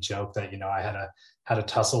I'll maybe joke that, you know, I had a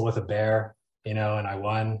tussle with a bear, you know, and I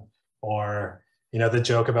won. Or, you know, the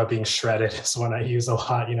joke about being shredded is one I use a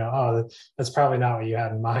lot, you know, oh, that's probably not what you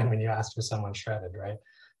had in mind when you asked for someone shredded, right?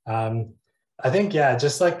 I think, yeah,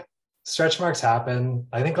 just like stretch marks happen.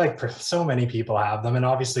 I think like so many people have them. And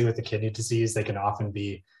obviously with the kidney disease, they can often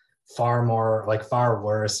be far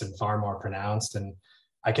worse and far more pronounced. And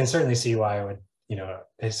I can certainly see why I would, you know,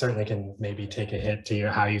 it certainly can maybe take a hit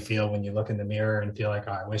to how you feel when you look in the mirror and feel like,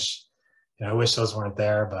 oh, I wish those weren't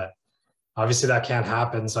there, but obviously that can't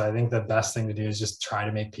happen. So I think the best thing to do is just try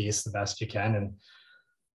to make peace the best you can. And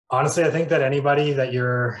honestly, I think that anybody that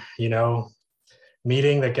you're, you know,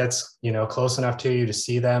 meeting that gets, you know, close enough to you to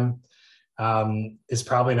see them is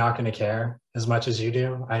probably not going to care as much as you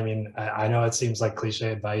do. I mean, I know it seems like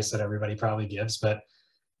cliche advice that everybody probably gives, but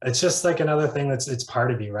it's just like another thing it's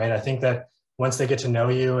part of you, right? I think that once they get to know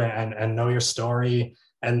you and know your story,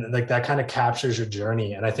 and like that kind of captures your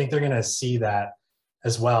journey. And I think they're going to see that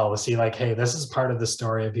as well, to see like, hey, this is part of the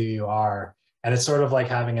story of who you are. And it's sort of like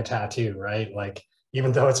having a tattoo, right? Like,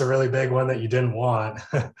 even though it's a really big one that you didn't want,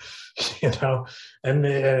 you know, and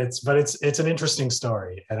it's an interesting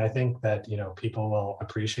story. And I think that, you know, people will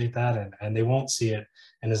appreciate that and they won't see it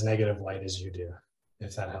in as negative light as you do,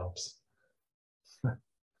 if that helps.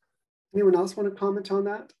 Anyone else want to comment on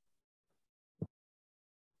that?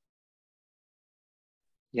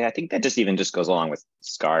 Yeah, I think that just goes along with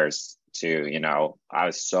scars too. You know, I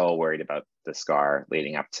was so worried about the scar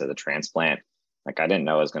leading up to the transplant. Like I didn't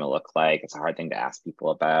know what it was going to look like. It's a hard thing to ask people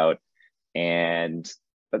about.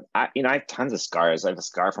 But I have tons of scars. I have a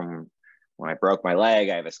scar from when I broke my leg.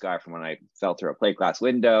 I have a scar from when I fell through a plate glass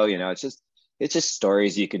window. You know, it's just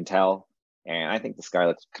stories you can tell. And I think the scar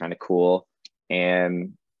looks kind of cool.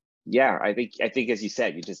 And yeah, I think as you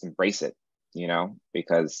said, you just embrace it, you know,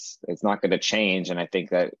 because it's not going to change. And I think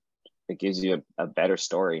that it gives you a better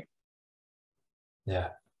story. Yeah.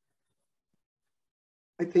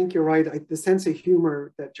 I think you're right. The sense of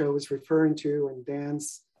humor that Joe is referring to and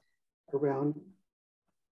Dan's around,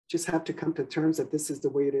 just have to come to terms that this is the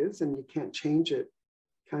way it is and you can't change it,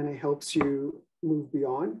 kind of helps you move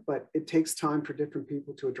beyond, but it takes time for different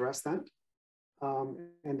people to address that.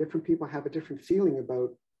 And different people have a different feeling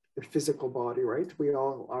about the physical body, right? We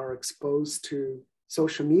all are exposed to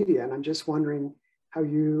social media. And I'm just wondering how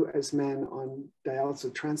you as men on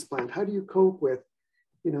dialysis transplant, how do you cope with,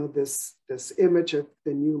 you know, this image of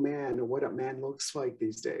the new man or what a man looks like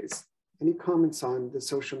these days? Any comments on the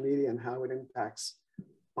social media and how it impacts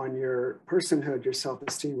on your personhood, your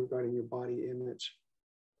self-esteem regarding your body image?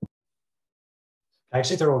 I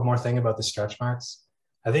actually throw one more thing about the stretch marks.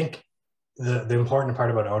 I think the important part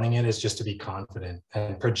about owning it is just to be confident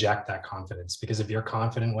and project that confidence, because if you're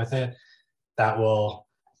confident with it, that will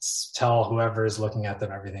tell whoever is looking at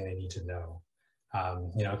them everything they need to know.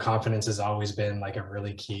 You know, confidence has always been like a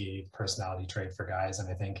really key personality trait for guys. And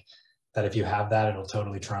I think that if you have that, it'll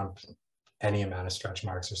totally trump any amount of stretch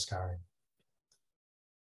marks or scarring.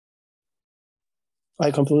 I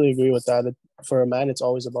completely agree with that. For a man, it's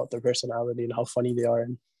always about their personality and how funny they are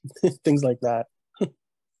and things like that.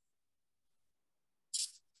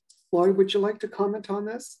 Lloyd, would you like to comment on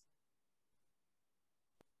this?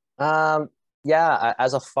 Yeah,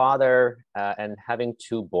 as a father and having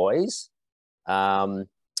two boys, being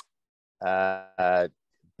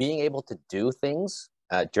able to do things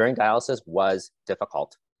during dialysis was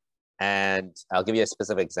difficult. And I'll give you a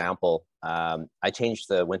specific example. I changed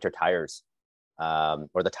the winter tires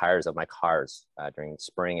or the tires of my cars during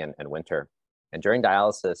spring and winter. And during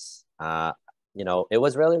dialysis, you know, it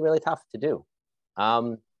was really, really tough to do.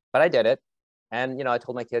 But I did it. And, you know, I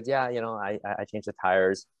told my kids, yeah, you know, I changed the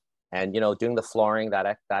tires. And, you know, doing the flooring,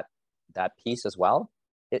 that piece as well.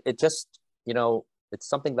 It just, you know, it's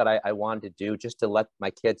something that I wanted to do just to let my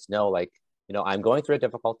kids know, like, you know, I'm going through a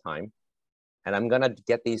difficult time and I'm going to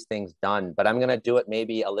get these things done, but I'm going to do it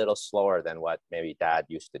maybe a little slower than what maybe dad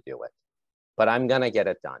used to do it, but I'm going to get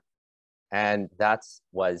it done. And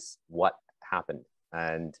was what happened.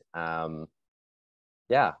 And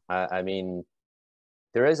yeah, I mean,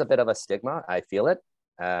 there is a bit of a stigma. I feel it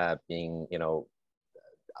being, you know,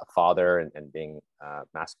 a father and being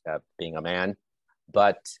being a man,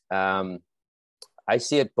 but I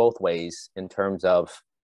see it both ways in terms of,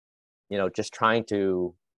 you know, just trying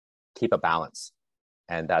to keep a balance,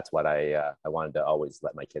 and that's what I wanted to always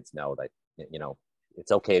let my kids know, that, you know,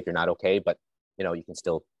 it's okay if you're not okay, but, you know, you can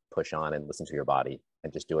still push on and listen to your body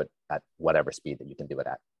and just do it at whatever speed that you can do it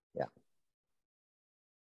at. Yeah.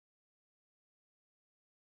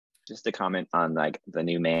 Just to comment on like the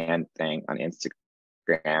new man thing on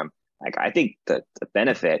Instagram, like I think the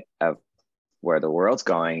benefit of where the world's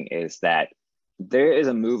going is that there is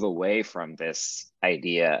a move away from this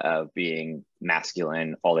idea of being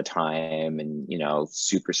masculine all the time and, you know,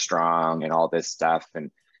 super strong and all this stuff. And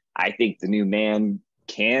I think the new man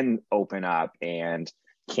can open up and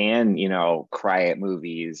can, you know, cry at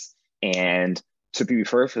movies. And to be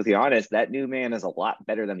perfectly honest, that new man is a lot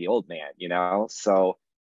better than the old man, you know? So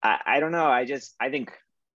I don't know. I think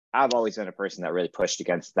I've always been a person that really pushed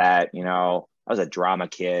against that. You know, I was a drama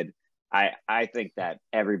kid. I think that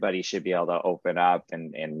everybody should be able to open up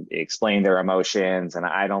and explain their emotions. And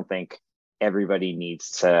I don't think everybody needs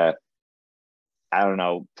to, I don't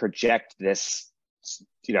know, project this,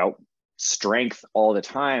 you know, strength all the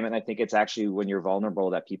time. And I think it's actually when you're vulnerable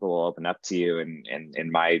that people will open up to you. And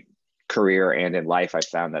in my career and in life, I've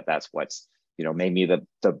found that that's what's, you know, made me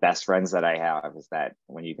the best friends that I have, is that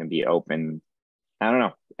when you can be open. I don't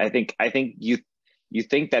know. I think you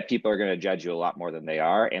think that people are going to judge you a lot more than they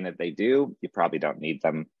are. And if they do, you probably don't need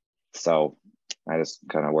them. So I just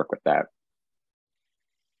kind of work with that.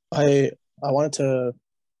 I wanted to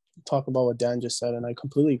talk about what Dan just said, and I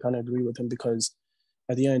completely kind of agree with him, because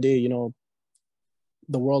at the end of the day, you know,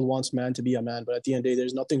 the world wants man to be a man, but at the end of the day,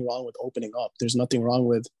 there's nothing wrong with opening up. There's nothing wrong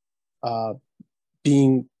with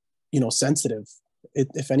being, you know, sensitive.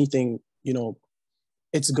 If anything, you know,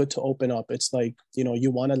 it's good to open up. It's like, you know,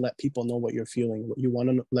 you want to let people know what you're feeling. You want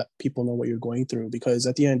to let people know what you're going through, because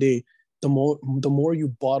at the end of the day, the more you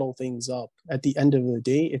bottle things up, at the end of the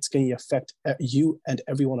day, it's going to affect you and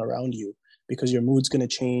everyone around you, because your mood's going to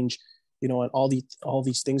change, you know, and all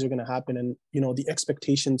these things are going to happen. And, you know, the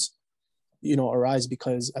expectations, you know, arise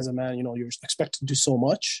because as a man, you know, you're expected to do so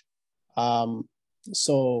much.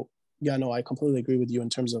 So yeah, no, I completely agree with you in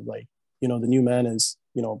terms of, like, you know, the new man is,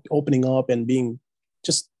 you know, opening up and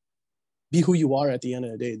just be who you are. At the end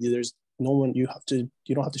of the day, there's no one you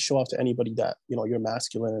don't have to show off to anybody that, you know, you're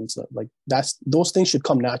masculine and stuff like that. Those things should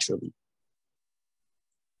come naturally.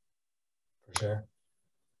 For sure.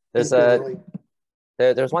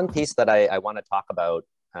 There's one piece that I want to talk about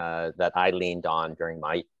that I leaned on during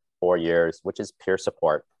my 4 years, which is peer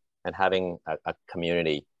support and having a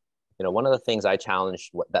community. You know, one of the things I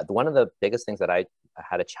challenged, one of the biggest things that I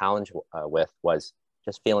had a challenge with was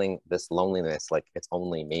just feeling this loneliness, like it's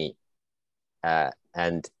only me.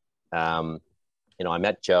 And you know, I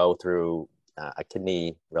met Joe through a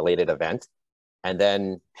kidney-related event, and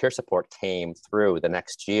then peer support came through the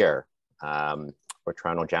next year for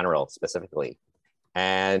Toronto General specifically,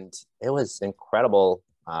 and it was incredible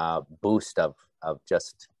boost of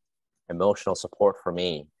just emotional support for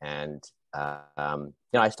me, and you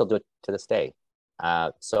know, I still do it to this day.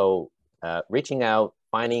 So reaching out,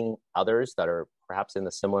 finding others that are perhaps in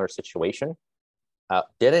a similar situation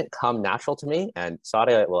didn't come natural to me, and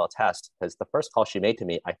Sadia will attest, because the first call she made to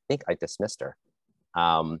me, I think I dismissed her.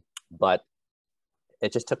 But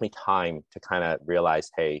it just took me time to kind of realize,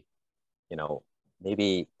 hey, you know,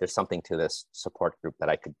 maybe there's something to this support group that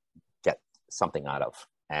I could get something out of.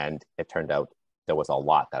 And it turned out there was a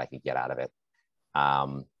lot that I could get out of it.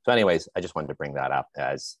 So anyways, I just wanted to bring that up,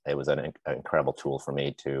 as it was an incredible tool for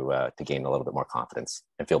me to gain a little bit more confidence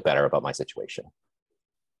and feel better about my situation.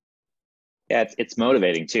 Yeah, it's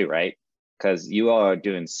motivating too, right? Because you all are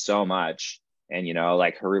doing so much. And, you know,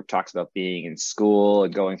 like Haroop talks about being in school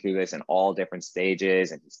and going through this in all different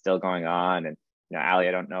stages, and he's still going on. And, you know, Ali,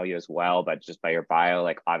 I don't know you as well, but just by your bio,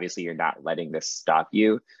 like, obviously you're not letting this stop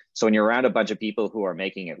you. So when you're around a bunch of people who are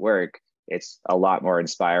making it work, it's a lot more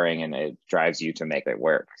inspiring, and it drives you to make it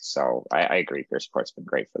work. So I agree, peer support's been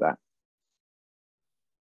great for that.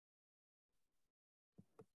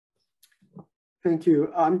 Thank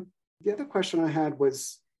you. The other question I had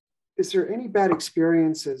was, is there any bad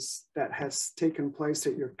experiences that has taken place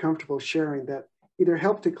that you're comfortable sharing that either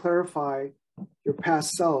helped to clarify your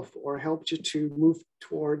past self or helped you to move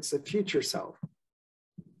towards a future self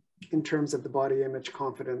in terms of the body image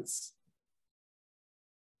confidence?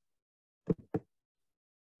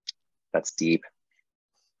 That's deep.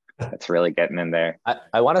 That's really getting in there.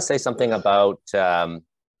 I want to say something about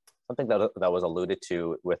something that was alluded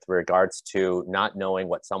to with regards to not knowing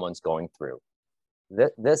what someone's going through.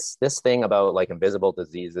 This thing about like invisible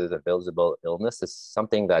diseases, invisible illness is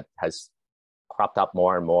something that has cropped up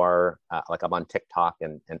more and more. Like I'm on TikTok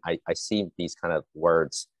and I see these kind of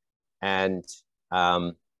words, and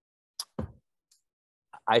I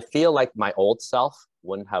feel like my old self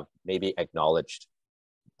wouldn't have maybe acknowledged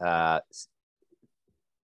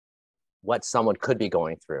what someone could be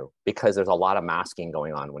going through, because there's a lot of masking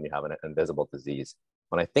going on when you have an invisible disease.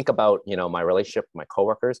 When I think about, you know, my relationship with my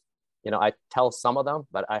coworkers, you know, I tell some of them,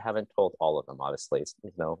 but I haven't told all of them, obviously. It's,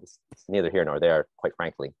 you know, it's neither here nor there, quite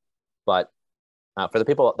frankly. But for the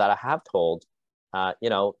people that I have told, you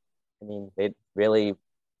know, I mean, they really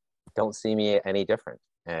don't see me any different.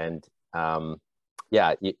 And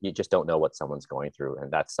yeah, you just don't know what someone's going through.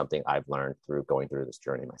 And that's something I've learned through going through this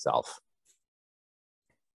journey myself.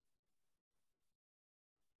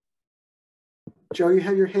 Joe, you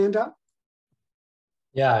have your hand up?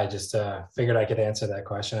 Yeah, I just figured I could answer that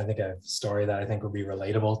question. I think I have a story that I think would be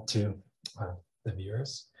relatable to the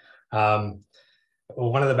viewers. Well,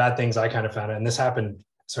 one of the bad things I kind of found, and this happened,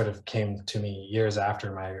 sort of came to me years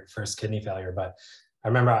after my first kidney failure, but I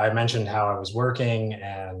remember I mentioned how I was working,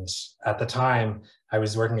 and at the time I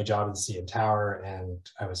was working a job at the CN Tower, and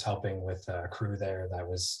I was helping with a crew there that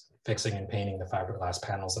was fixing and painting the fiberglass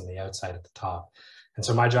panels on the outside at the top. And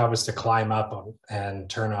so my job was to climb up and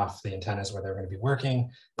turn off the antennas where they're going to be working,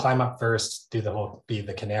 climb up first, do the whole, be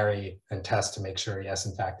the canary and test to make sure, yes,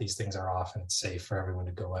 in fact, these things are off and it's safe for everyone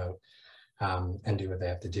to go out and do what they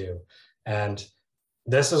have to do. And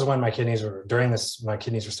this is when my kidneys were, during this, my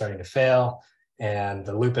kidneys were starting to fail and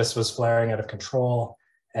the lupus was flaring out of control.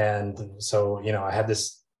 And so, you know, I had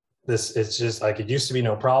this, it's just like, it used to be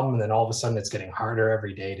no problem. And then all of a sudden it's getting harder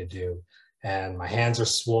every day to do. And my hands are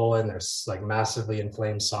swollen. There's like massively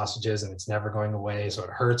inflamed sausages and it's never going away. So it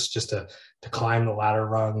hurts just to climb the ladder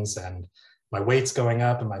rungs, and my weight's going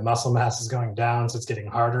up and my muscle mass is going down. So it's getting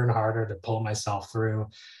harder and harder to pull myself through.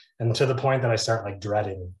 And to the point that I start like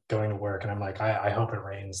dreading going to work. And I'm like, I hope it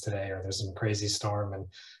rains today or there's some crazy storm and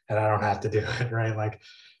I don't have to do it, right? Like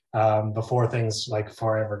before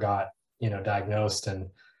I ever got, you know, diagnosed. And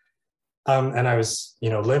I was,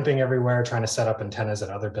 you know, limping everywhere, trying to set up antennas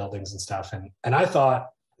at other buildings and stuff. And I thought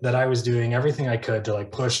that I was doing everything I could to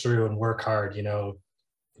like push through and work hard, you know,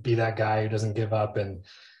 be that guy who doesn't give up and,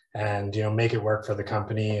 you know, make it work for the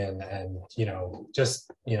company and, you know,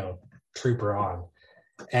 just, you know, trooper on.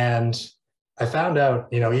 And I found out,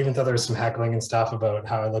 you know, even though there was some heckling and stuff about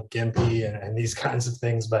how I look gimpy and these kinds of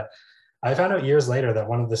things, but I found out years later that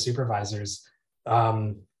one of the supervisors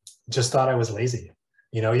just thought I was lazy.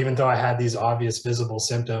 You know, even though I had these obvious visible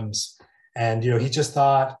symptoms, and, you know, he just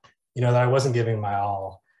thought, you know, that I wasn't giving my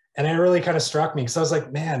all. And it really kind of struck me because I was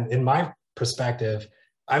like, man, in my perspective,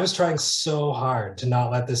 I was trying so hard to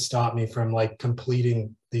not let this stop me from like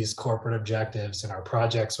completing these corporate objectives, and our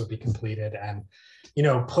projects would be completed. And you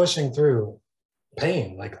know, pushing through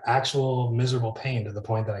pain, like actual miserable pain, to the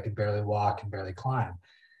point that I could barely walk and barely climb.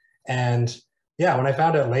 And yeah, when I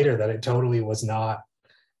found out later that it totally was not,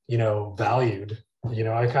 you know, valued, you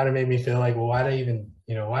know, it kind of made me feel like, well, why did I even,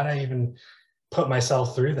 you know, why did I even put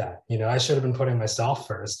myself through that? You know, I should have been putting myself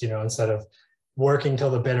first, you know, instead of working till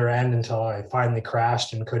the bitter end until I finally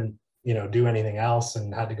crashed and couldn't, you know, do anything else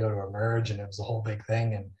and had to go to emerge, and it was a whole big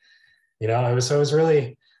thing. And, you know, it was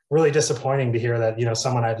really, really disappointing to hear that, you know,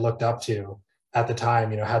 someone I'd looked up to at the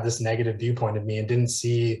time, you know, had this negative viewpoint of me and didn't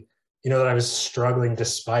see, you know, that I was struggling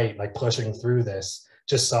despite like pushing through this,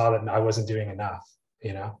 just saw that I wasn't doing enough,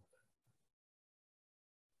 you know?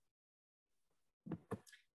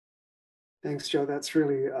 Thanks, Joe. That's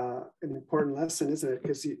really an important lesson, isn't it?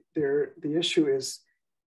 Because the issue is,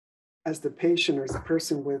 as the patient or as the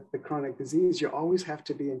person with the chronic disease, you always have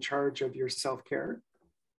to be in charge of your self-care.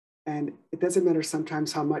 And it doesn't matter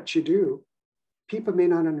sometimes how much you do. People may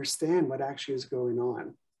not understand what actually is going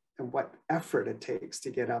on and what effort it takes to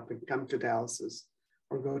get up and come to dialysis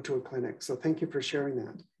or go to a clinic. So thank you for sharing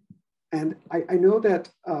that. And I know that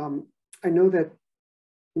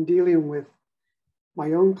in dealing with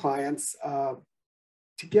my own clients,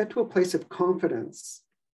 to get to a place of confidence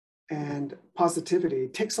and positivity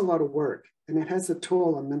takes a lot of work, and it has a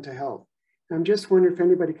toll on mental health. And I'm just wondering if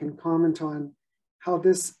anybody can comment on how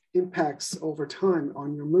this impacts over time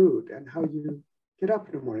on your mood and how you get up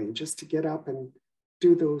in the morning, just to get up and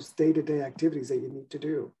do those day-to-day activities that you need to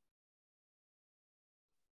do.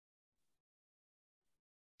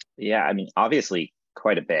 Yeah, I mean, obviously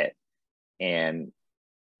quite a bit. And,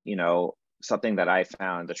 you know, something that I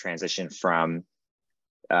found, the transition from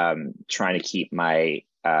trying to keep my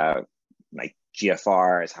my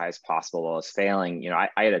GFR as high as possible while I was failing, you know,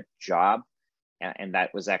 I had a job, and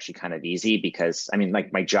that was actually kind of easy because, I mean,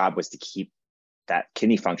 like my job was to keep that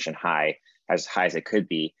kidney function high as it could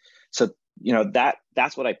be. So, you know,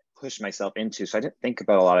 that's what I pushed myself into. So I didn't think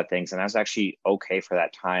about a lot of things, and I was actually okay for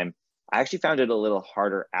that time. I actually found it a little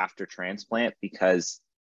harder after transplant because,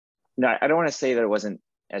 no, I don't want to say that it wasn't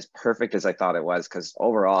as perfect as I thought it was, because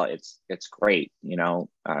overall it's great. You know,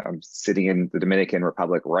 I'm sitting in the Dominican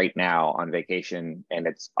Republic right now on vacation, and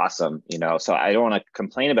it's awesome, you know, so I don't want to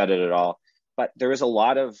complain about it at all. But there was a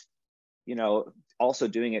lot of, you know, also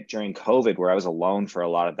doing it during COVID where I was alone for a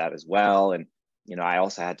lot of that as well. And, you know, I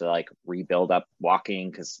also had to like rebuild up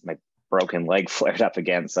walking because my broken leg flared up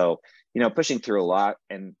again. So, you know, pushing through a lot.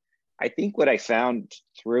 And I think what I found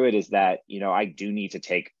through it is that, you know, I do need to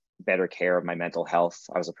take better care of my mental health.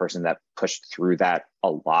 I was a person that pushed through that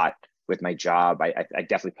a lot with my job. I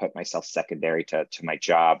definitely put myself secondary to my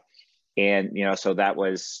job. And, you know, so that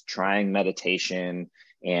was trying meditation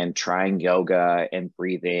and trying yoga and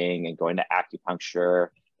breathing and going to acupuncture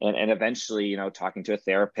and eventually, you know, talking to a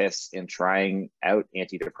therapist and trying out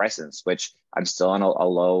antidepressants, which I'm still on a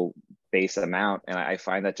low base amount. And I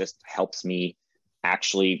find that just helps me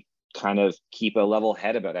actually kind of keep a level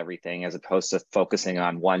head about everything, as opposed to focusing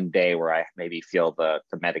on one day where I maybe feel the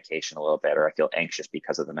medication a little bit, or I feel anxious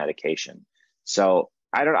because of the medication. So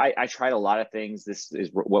I tried a lot of things. This is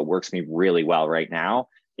what works me really well right now.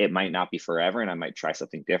 It might not be forever, and I might try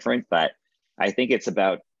something different, but I think it's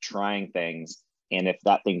about trying things. And if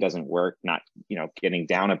that thing doesn't work, not, you know, getting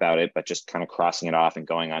down about it, but just kind of crossing it off and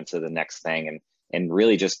going on to the next thing, and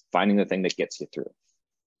really just finding the thing that gets you through.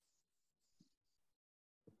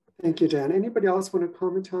 Thank you, Dan. Anybody else want to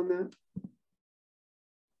comment on that?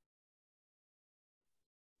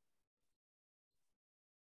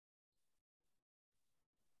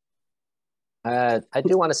 I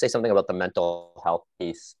do want to say something about the mental health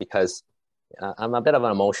piece, because I'm a bit of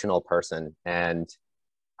an emotional person, and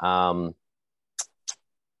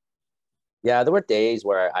yeah, there were days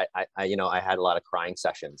where I you know, I had a lot of crying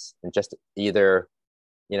sessions, and just either,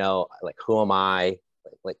 you know, like, who am I?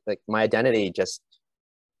 Like my identity just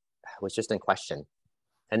was just in question.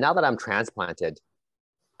 And now that I'm transplanted,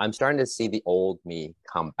 I'm starting to see the old me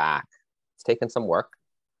come back. It's taken some work,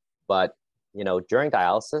 but, you know, during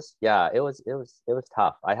dialysis, yeah, it was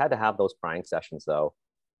tough. I had to have those crying sessions though.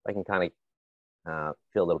 I can kind of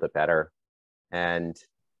feel a little bit better. And,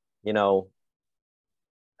 you know,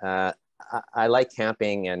 I like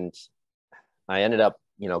camping, and I ended up,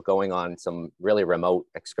 you know, going on some really remote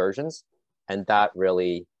excursions, and that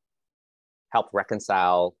really helped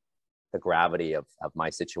reconcile the gravity of my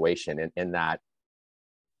situation in that,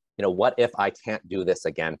 you know, what if I can't do this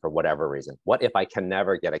again for whatever reason? What if I can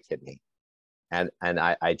never get a kidney? And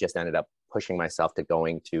I just ended up pushing myself to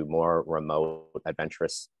going to more remote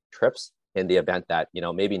adventurous trips in the event that, you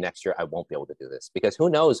know, maybe next year I won't be able to do this, because who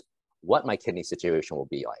knows what my kidney situation will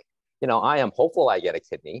be like. You know, I am hopeful I get a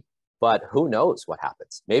kidney, but who knows what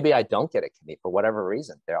happens? Maybe I don't get a kidney for whatever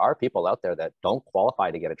reason. There are people out there that don't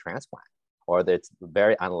qualify to get a transplant, or that it's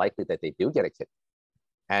very unlikely that they do get a kidney.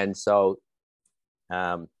 And so,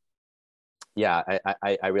 yeah,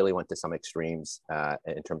 I really went to some extremes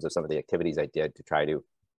in terms of some of the activities I did to try to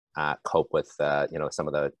cope with, you know, some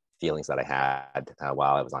of the feelings that I had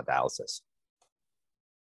while I was on dialysis.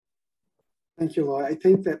 Thank you, Lloyd. I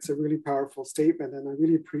think that's a really powerful statement, and I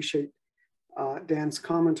really appreciate Dan's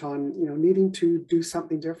comment on, you know, needing to do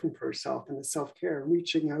something different for yourself and the self-care,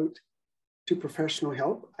 reaching out to professional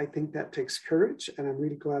help. I think that takes courage, and I'm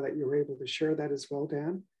really glad that you were able to share that as well,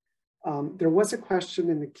 Dan. There was a question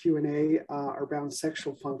in the Q&A around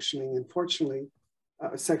sexual functioning. Unfortunately,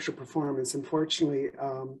 sexual performance. Unfortunately,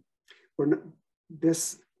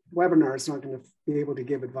 this webinar is not going to be able to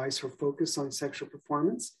give advice or focus on sexual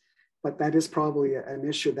performance, but that is probably an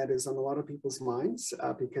issue that is on a lot of people's minds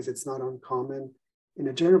because it's not uncommon in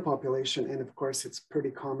a general population. And of course, it's pretty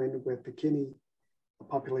common with the kidney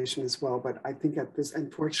population as well. But I think at this,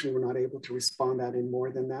 unfortunately, we're not able to respond that in more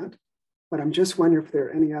than that. But I'm just wondering if there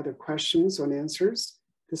are any other questions or answers.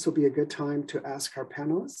 This will be a good time to ask our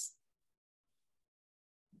panelists.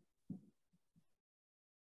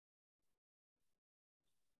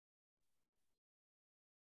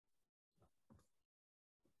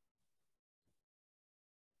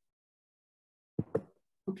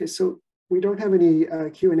 Okay, so we don't have any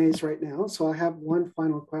Q&As right now, so I have one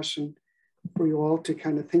final question for you all to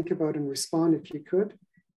kind of think about and respond if you could.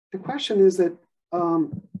 The question is that the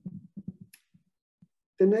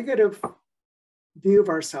negative view of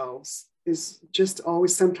ourselves is just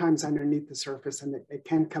always sometimes underneath the surface, and it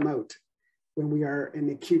can come out when we are in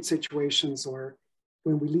acute situations or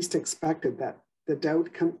when we least expected that the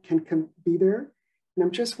doubt can be there. And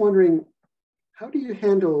I'm just wondering, how do you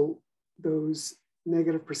handle those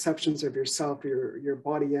negative perceptions of yourself, your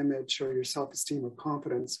body image, or your self-esteem or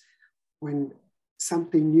confidence when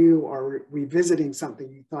something new or revisiting something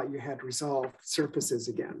you thought you had resolved surfaces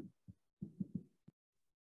again?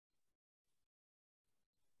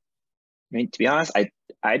 I mean, to be honest,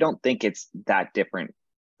 I don't think it's that different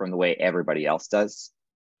from the way everybody else does.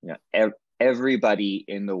 You know, everybody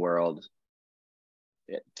in the world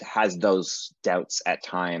has those doubts at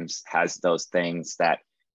times, has those things that,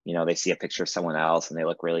 you know, they see a picture of someone else and they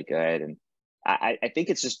look really good. And I think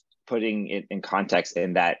it's just putting it in context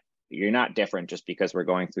in that you're not different just because we're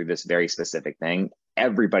going through this very specific thing.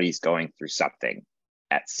 Everybody's going through something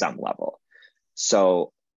at some level.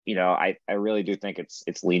 So, you know, I really do think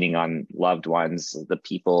it's leaning on loved ones, the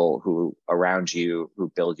people who around you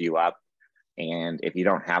who build you up. And if you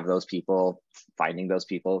don't have those people, finding those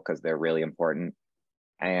people because they're really important.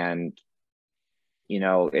 And, you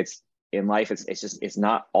know, it's in life, it's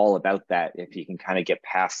not all about that. If you can kind of get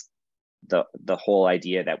past the whole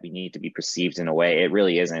idea that we need to be perceived in a way, it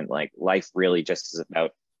really isn't. Like, life really just is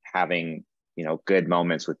about having, you know, good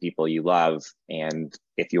moments with people you love. And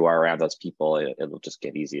if you are around those people, it'll just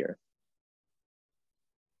get easier.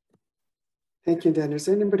 Thank you, Dan. Does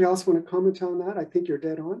anybody else want to comment on that? I think you're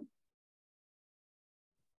dead on.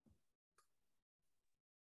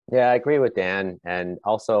 Yeah, I agree with Dan. And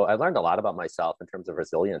also, I learned a lot about myself in terms of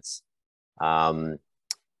resilience.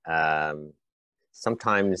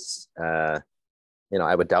 Sometimes, you know,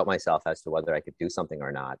 I would doubt myself as to whether I could do something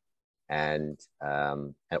or not, and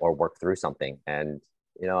or work through something. And,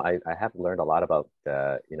 you know, I have learned a lot about,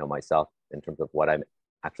 you know, myself in terms of what I'm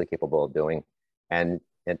actually capable of doing. And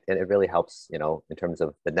it really helps, you know, in terms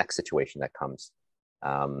of the next situation that comes.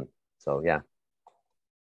 So, yeah.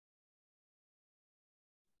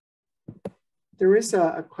 There is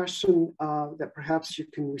a question that perhaps you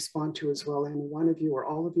can respond to as well, and one of you or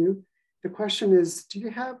all of you. The question is, do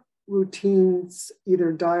you have routines,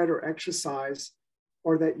 either diet or exercise,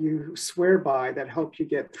 or that you swear by that help you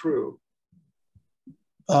get through?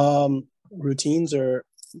 Routines are,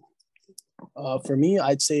 for me,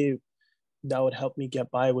 I'd say that would help me get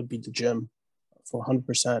by would be the gym for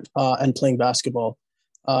 100%, and playing basketball.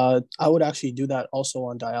 I would actually do that also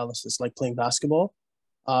on dialysis, like playing basketball.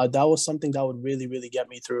 That was something that would really, really get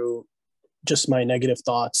me through just my negative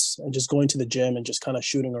thoughts, and just going to the gym and just kind of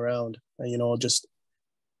shooting around and, you know, just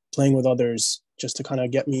playing with others just to kind of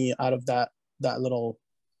get me out of that little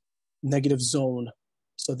negative zone.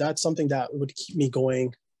 So that's something that would keep me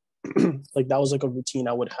going. Like, that was like a routine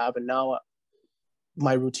I would have. And now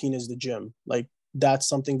my routine is the gym. Like, that's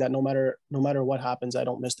something that no matter what happens, I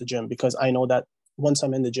don't miss the gym, because I know that once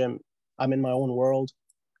I'm in the gym, I'm in my own world.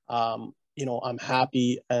 You know, I'm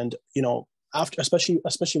happy. And, you know, after, especially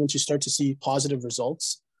once you start to see positive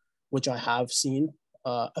results, which I have seen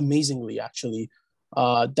amazingly, actually,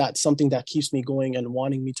 that's something that keeps me going and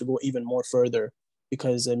wanting me to go even more further,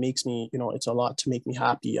 because it makes me, you know, it's a lot to make me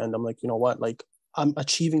happy. And I'm like, you know what, like I'm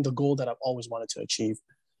achieving the goal that I've always wanted to achieve.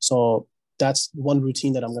 So that's one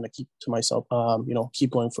routine that I'm going to keep to myself, you know,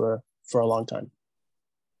 keep going for a long time.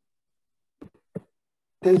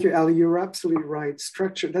 Thank you, Ali. You're absolutely right.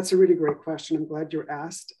 Structure, that's a really great question. I'm glad you're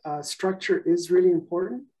asked. Structure is really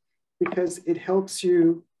important because it helps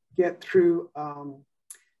you get through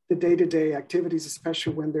the day-to-day activities,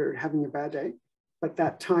 especially when they're having a bad day. But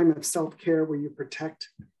that time of self-care where you protect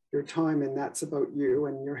your time and that's about you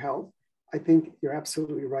and your health, I think you're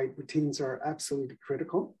absolutely right. Routines are absolutely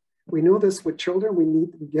critical. We know this with children,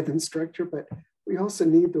 we give them structure, but we also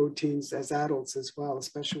need the routines as adults as well,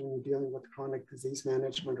 especially when you're dealing with chronic disease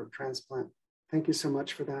management or transplant. Thank you so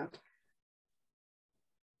much for that.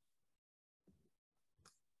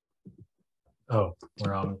 Oh,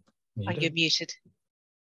 we're on muted. Oh, you're muted.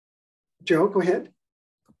 Joe, go ahead.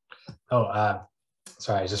 Oh,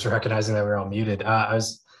 sorry, just recognizing that we're all muted. I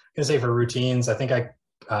was gonna say for routines, I think this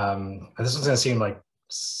one's gonna seem like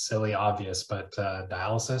silly obvious, but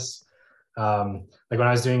dialysis. Like when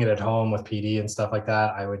I was doing it at home with PD and stuff like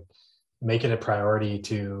that, I would make it a priority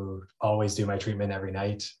to always do my treatment every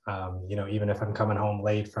night. You know, even if I'm coming home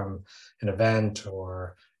late from an event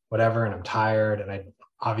or whatever, and I'm tired, and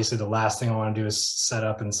obviously the last thing I want to do is set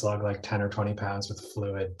up and slug like 10 or 20 pounds with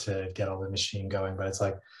fluid to get all the machine going. But it's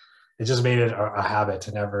like, it just made it a habit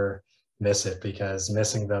to never miss it, because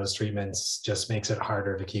missing those treatments just makes it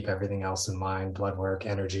harder to keep everything else in mind, blood work,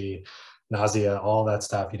 energy, nausea, all that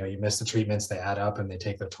stuff. You know, you miss the treatments, they add up and they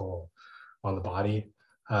take their toll on the body.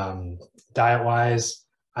 Diet wise,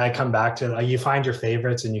 I come back to, you find your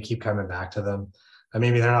favorites and you keep coming back to them.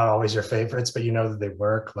 Maybe they're not always your favorites, but you know that they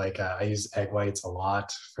work. Like I use egg whites a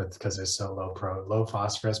lot because they're so low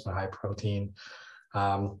phosphorus but high protein.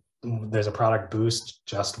 There's a product, Boost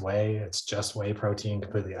Just Whey. It's just whey protein,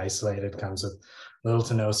 completely isolated, comes with little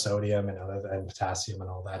to no sodium and potassium and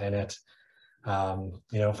all that in it.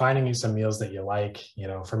 You know, finding you some meals that you like. You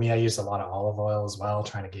know, for me, I use a lot of olive oil as well,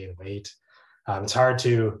 trying to gain weight. It's hard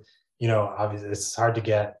to, you know, obviously it's hard to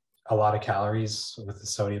get a lot of calories with the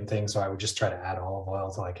sodium thing. So I would just try to add olive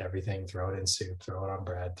oil to like everything, throw it in soup, throw it on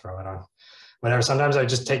bread, throw it on whatever. Sometimes I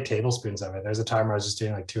just take tablespoons of it. There's a time where I was just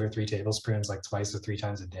doing like 2 or 3 tablespoons, like twice or 3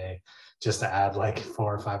 times a day, just to add like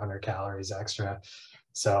 400 or 500 calories extra.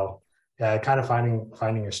 So yeah, kind of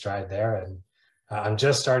finding your stride there. And I'm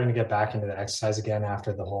just starting to get back into the exercise again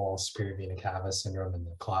after the whole superior vena cava syndrome and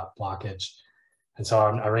the clot blockage. And so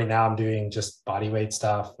right now I'm doing just body weight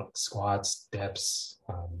stuff, like squats, dips,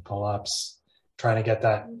 pull-ups, trying to get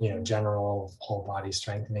that, you know, general whole body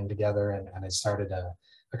strengthening together. And I started a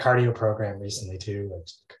cardio program recently too,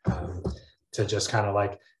 to just kind of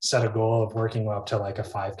like set a goal of working up to like a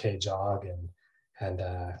 5K jog. And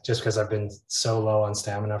just because I've been so low on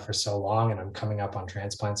stamina for so long and I'm coming up on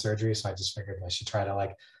transplant surgery. So I just figured I should try to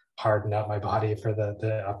like harden up my body for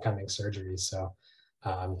the upcoming surgery. So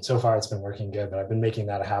so far it's been working good, but I've been making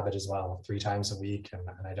that a habit as well, 3 times a week, and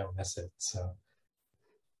I don't miss it. So.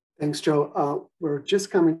 Thanks, Joe. We're just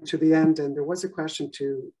coming to the end, and there was a question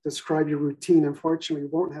to describe your routine. Unfortunately,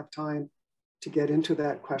 we won't have time to get into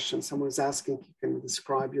that question. Someone was asking if you can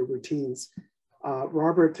describe your routines.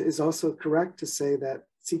 Robert is also correct to say that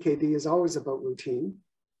CKD is always about routine.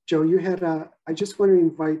 Joe, you had I just want to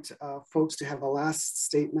invite folks to have a last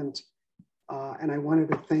statement. And I wanted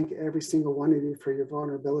to thank every single one of you for your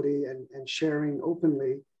vulnerability and sharing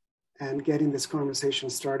openly and getting this conversation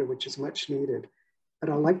started, which is much needed. But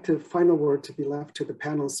I'd like the final word to be left to the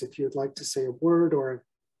panelists if you'd like to say a word or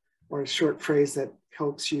a short phrase that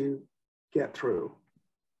helps you get through.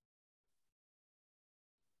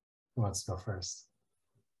 Who wants to go first?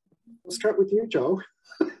 We'll start with you, Joe.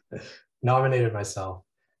 Nominated myself.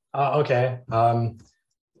 Okay.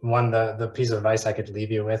 The piece of advice I could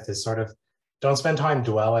leave you with is sort of, don't spend time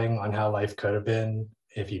dwelling on how life could have been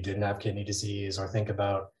if you didn't have kidney disease, or think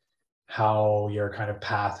about how your kind of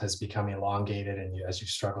path has become elongated and as you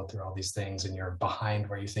struggle through all these things and you're behind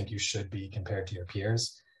where you think you should be compared to your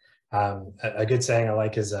peers. A good saying I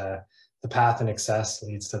like is the path in excess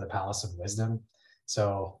leads to the palace of wisdom.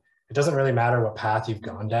 So it doesn't really matter what path you've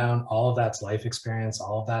gone down. All of that's life experience.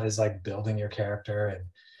 All of that is like building your character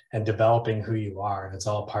and developing who you are. And it's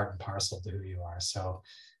all part and parcel to who you are. So,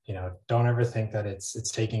 you know, don't ever think that it's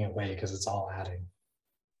taking away, because it's all adding.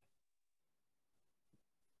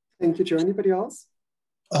 Thank you, Joe. Anybody else?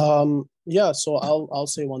 Yeah, so I'll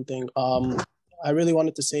say one thing. I really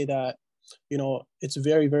wanted to say that, you know, it's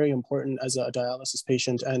very, very important as a dialysis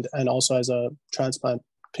patient and also as a transplant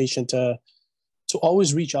patient to to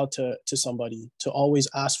always reach out to somebody, to always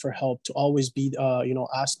ask for help, to always be,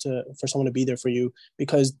 ask for someone to be there for you,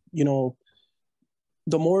 because,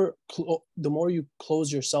 the more you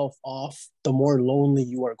close yourself off, the more lonely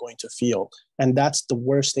you are going to feel. And that's the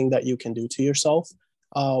worst thing that you can do to yourself.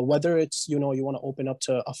 Whether it's, you want to open up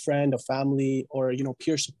to a friend, a family, or,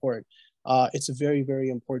 peer support, it's very, very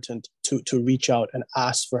important to reach out and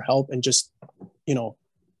ask for help and just,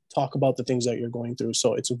 talk about the things that you're going through.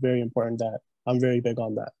 So it's very important that I'm very big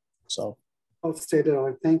on that. So I'll state it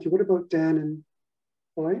all. Thank you. What about Dan and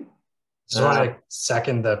Boy? So I want to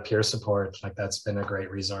second the peer support. Like, that's been a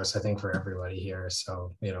great resource, I think, for everybody here.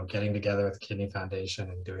 So, getting together with the Kidney Foundation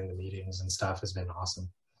and doing the meetings and stuff has been awesome.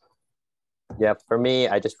 Yeah, for me,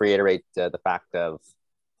 I just reiterate the fact of,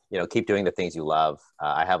 keep doing the things you love.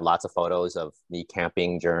 I have lots of photos of me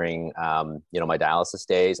camping during, my dialysis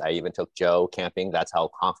days. I even took Joe camping. That's how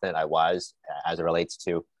confident I was as it relates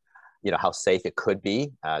to, how safe it could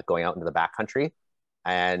be going out into the backcountry.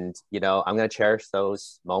 And, I'm going to cherish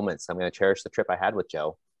those moments. I'm going to cherish the trip I had with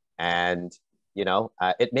Joe. And,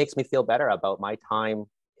 it makes me feel better about my time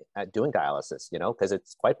at doing dialysis, because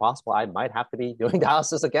it's quite possible I might have to be doing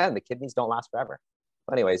dialysis again. The kidneys don't last forever.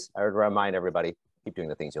 But anyways, I would remind everybody, keep doing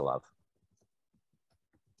the things you love.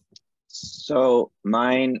 So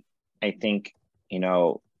mine, I think,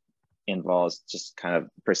 involves just kind of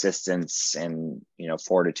persistence and,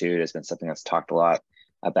 fortitude has been something that's talked a lot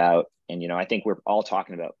about. And, I think we're all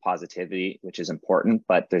talking about positivity, which is important,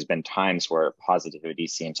 but there's been times where positivity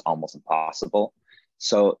seems almost impossible.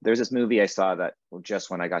 So there's this movie I saw that just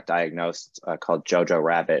when I got diagnosed called Jojo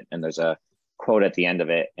Rabbit. And there's a quote at the end of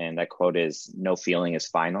it. And that quote is, "No feeling is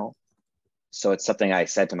final." So it's something I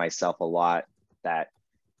said to myself a lot, that,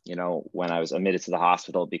 when I was admitted to the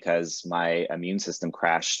hospital because my immune system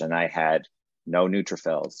crashed and I had no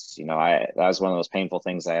neutrophils, that was one of those painful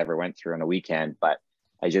things I ever went through in a weekend, but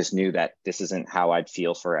I just knew that this isn't how I'd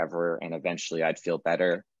feel forever. And eventually I'd feel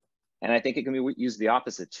better. And I think it can be used the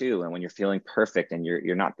opposite too. And when you're feeling perfect and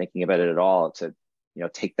you're not thinking about it at all, to,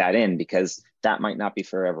 take that in, because that might not be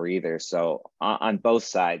forever either. So on both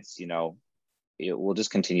sides, it will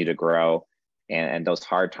just continue to grow. And those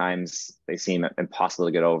hard times, they seem impossible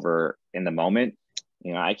to get over in the moment.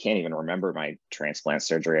 I can't even remember my transplant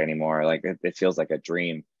surgery anymore. Like, it feels like a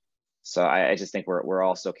dream. So I just think we're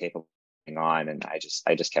all so capable of going on. And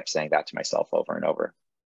I just kept saying that to myself over and over.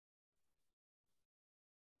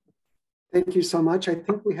 Thank you so much. I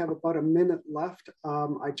think we have about a minute left.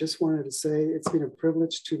 I just wanted to say it's been a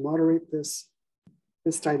privilege to moderate this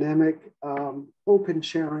dynamic open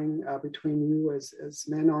sharing between you as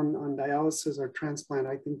men on dialysis or transplant.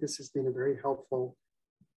 I think this has been a very helpful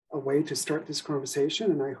way to start this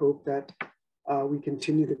conversation. And I hope that we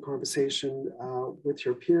continue the conversation with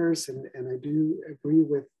your peers. And I do agree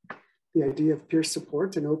with the idea of peer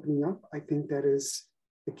support and opening up. I think that is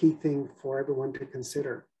the key thing for everyone to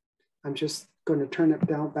consider. I'm just going to turn it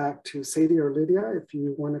down back to Sadie or Lydia if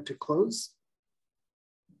you wanted to close.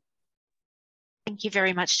 Thank you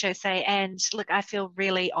very much, Jose. And look, I feel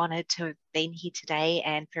really honoured to have been here today,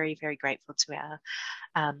 and very, very grateful to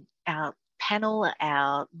our panel,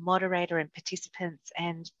 our moderator and participants,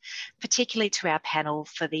 and particularly to our panel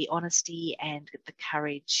for the honesty and the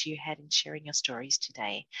courage you had in sharing your stories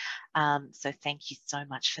today. So thank you so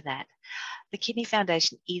much for that. The Kidney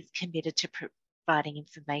Foundation is committed to providing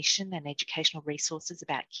information and educational resources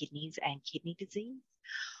about kidneys and kidney disease.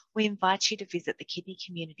 We invite you to visit the Kidney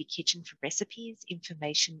Community Kitchen for recipes,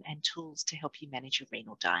 information, and tools to help you manage your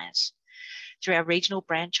renal diet. Through our regional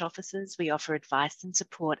branch offices, we offer advice and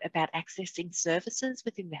support about accessing services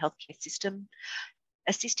within the healthcare system,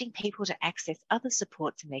 assisting people to access other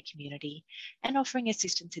supports in their community, and offering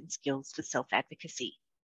assistance in skills for self-advocacy.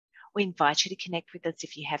 We invite you to connect with us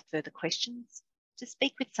if you have further questions, to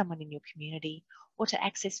speak with someone in your community, or to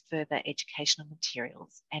access further educational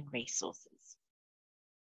materials and resources.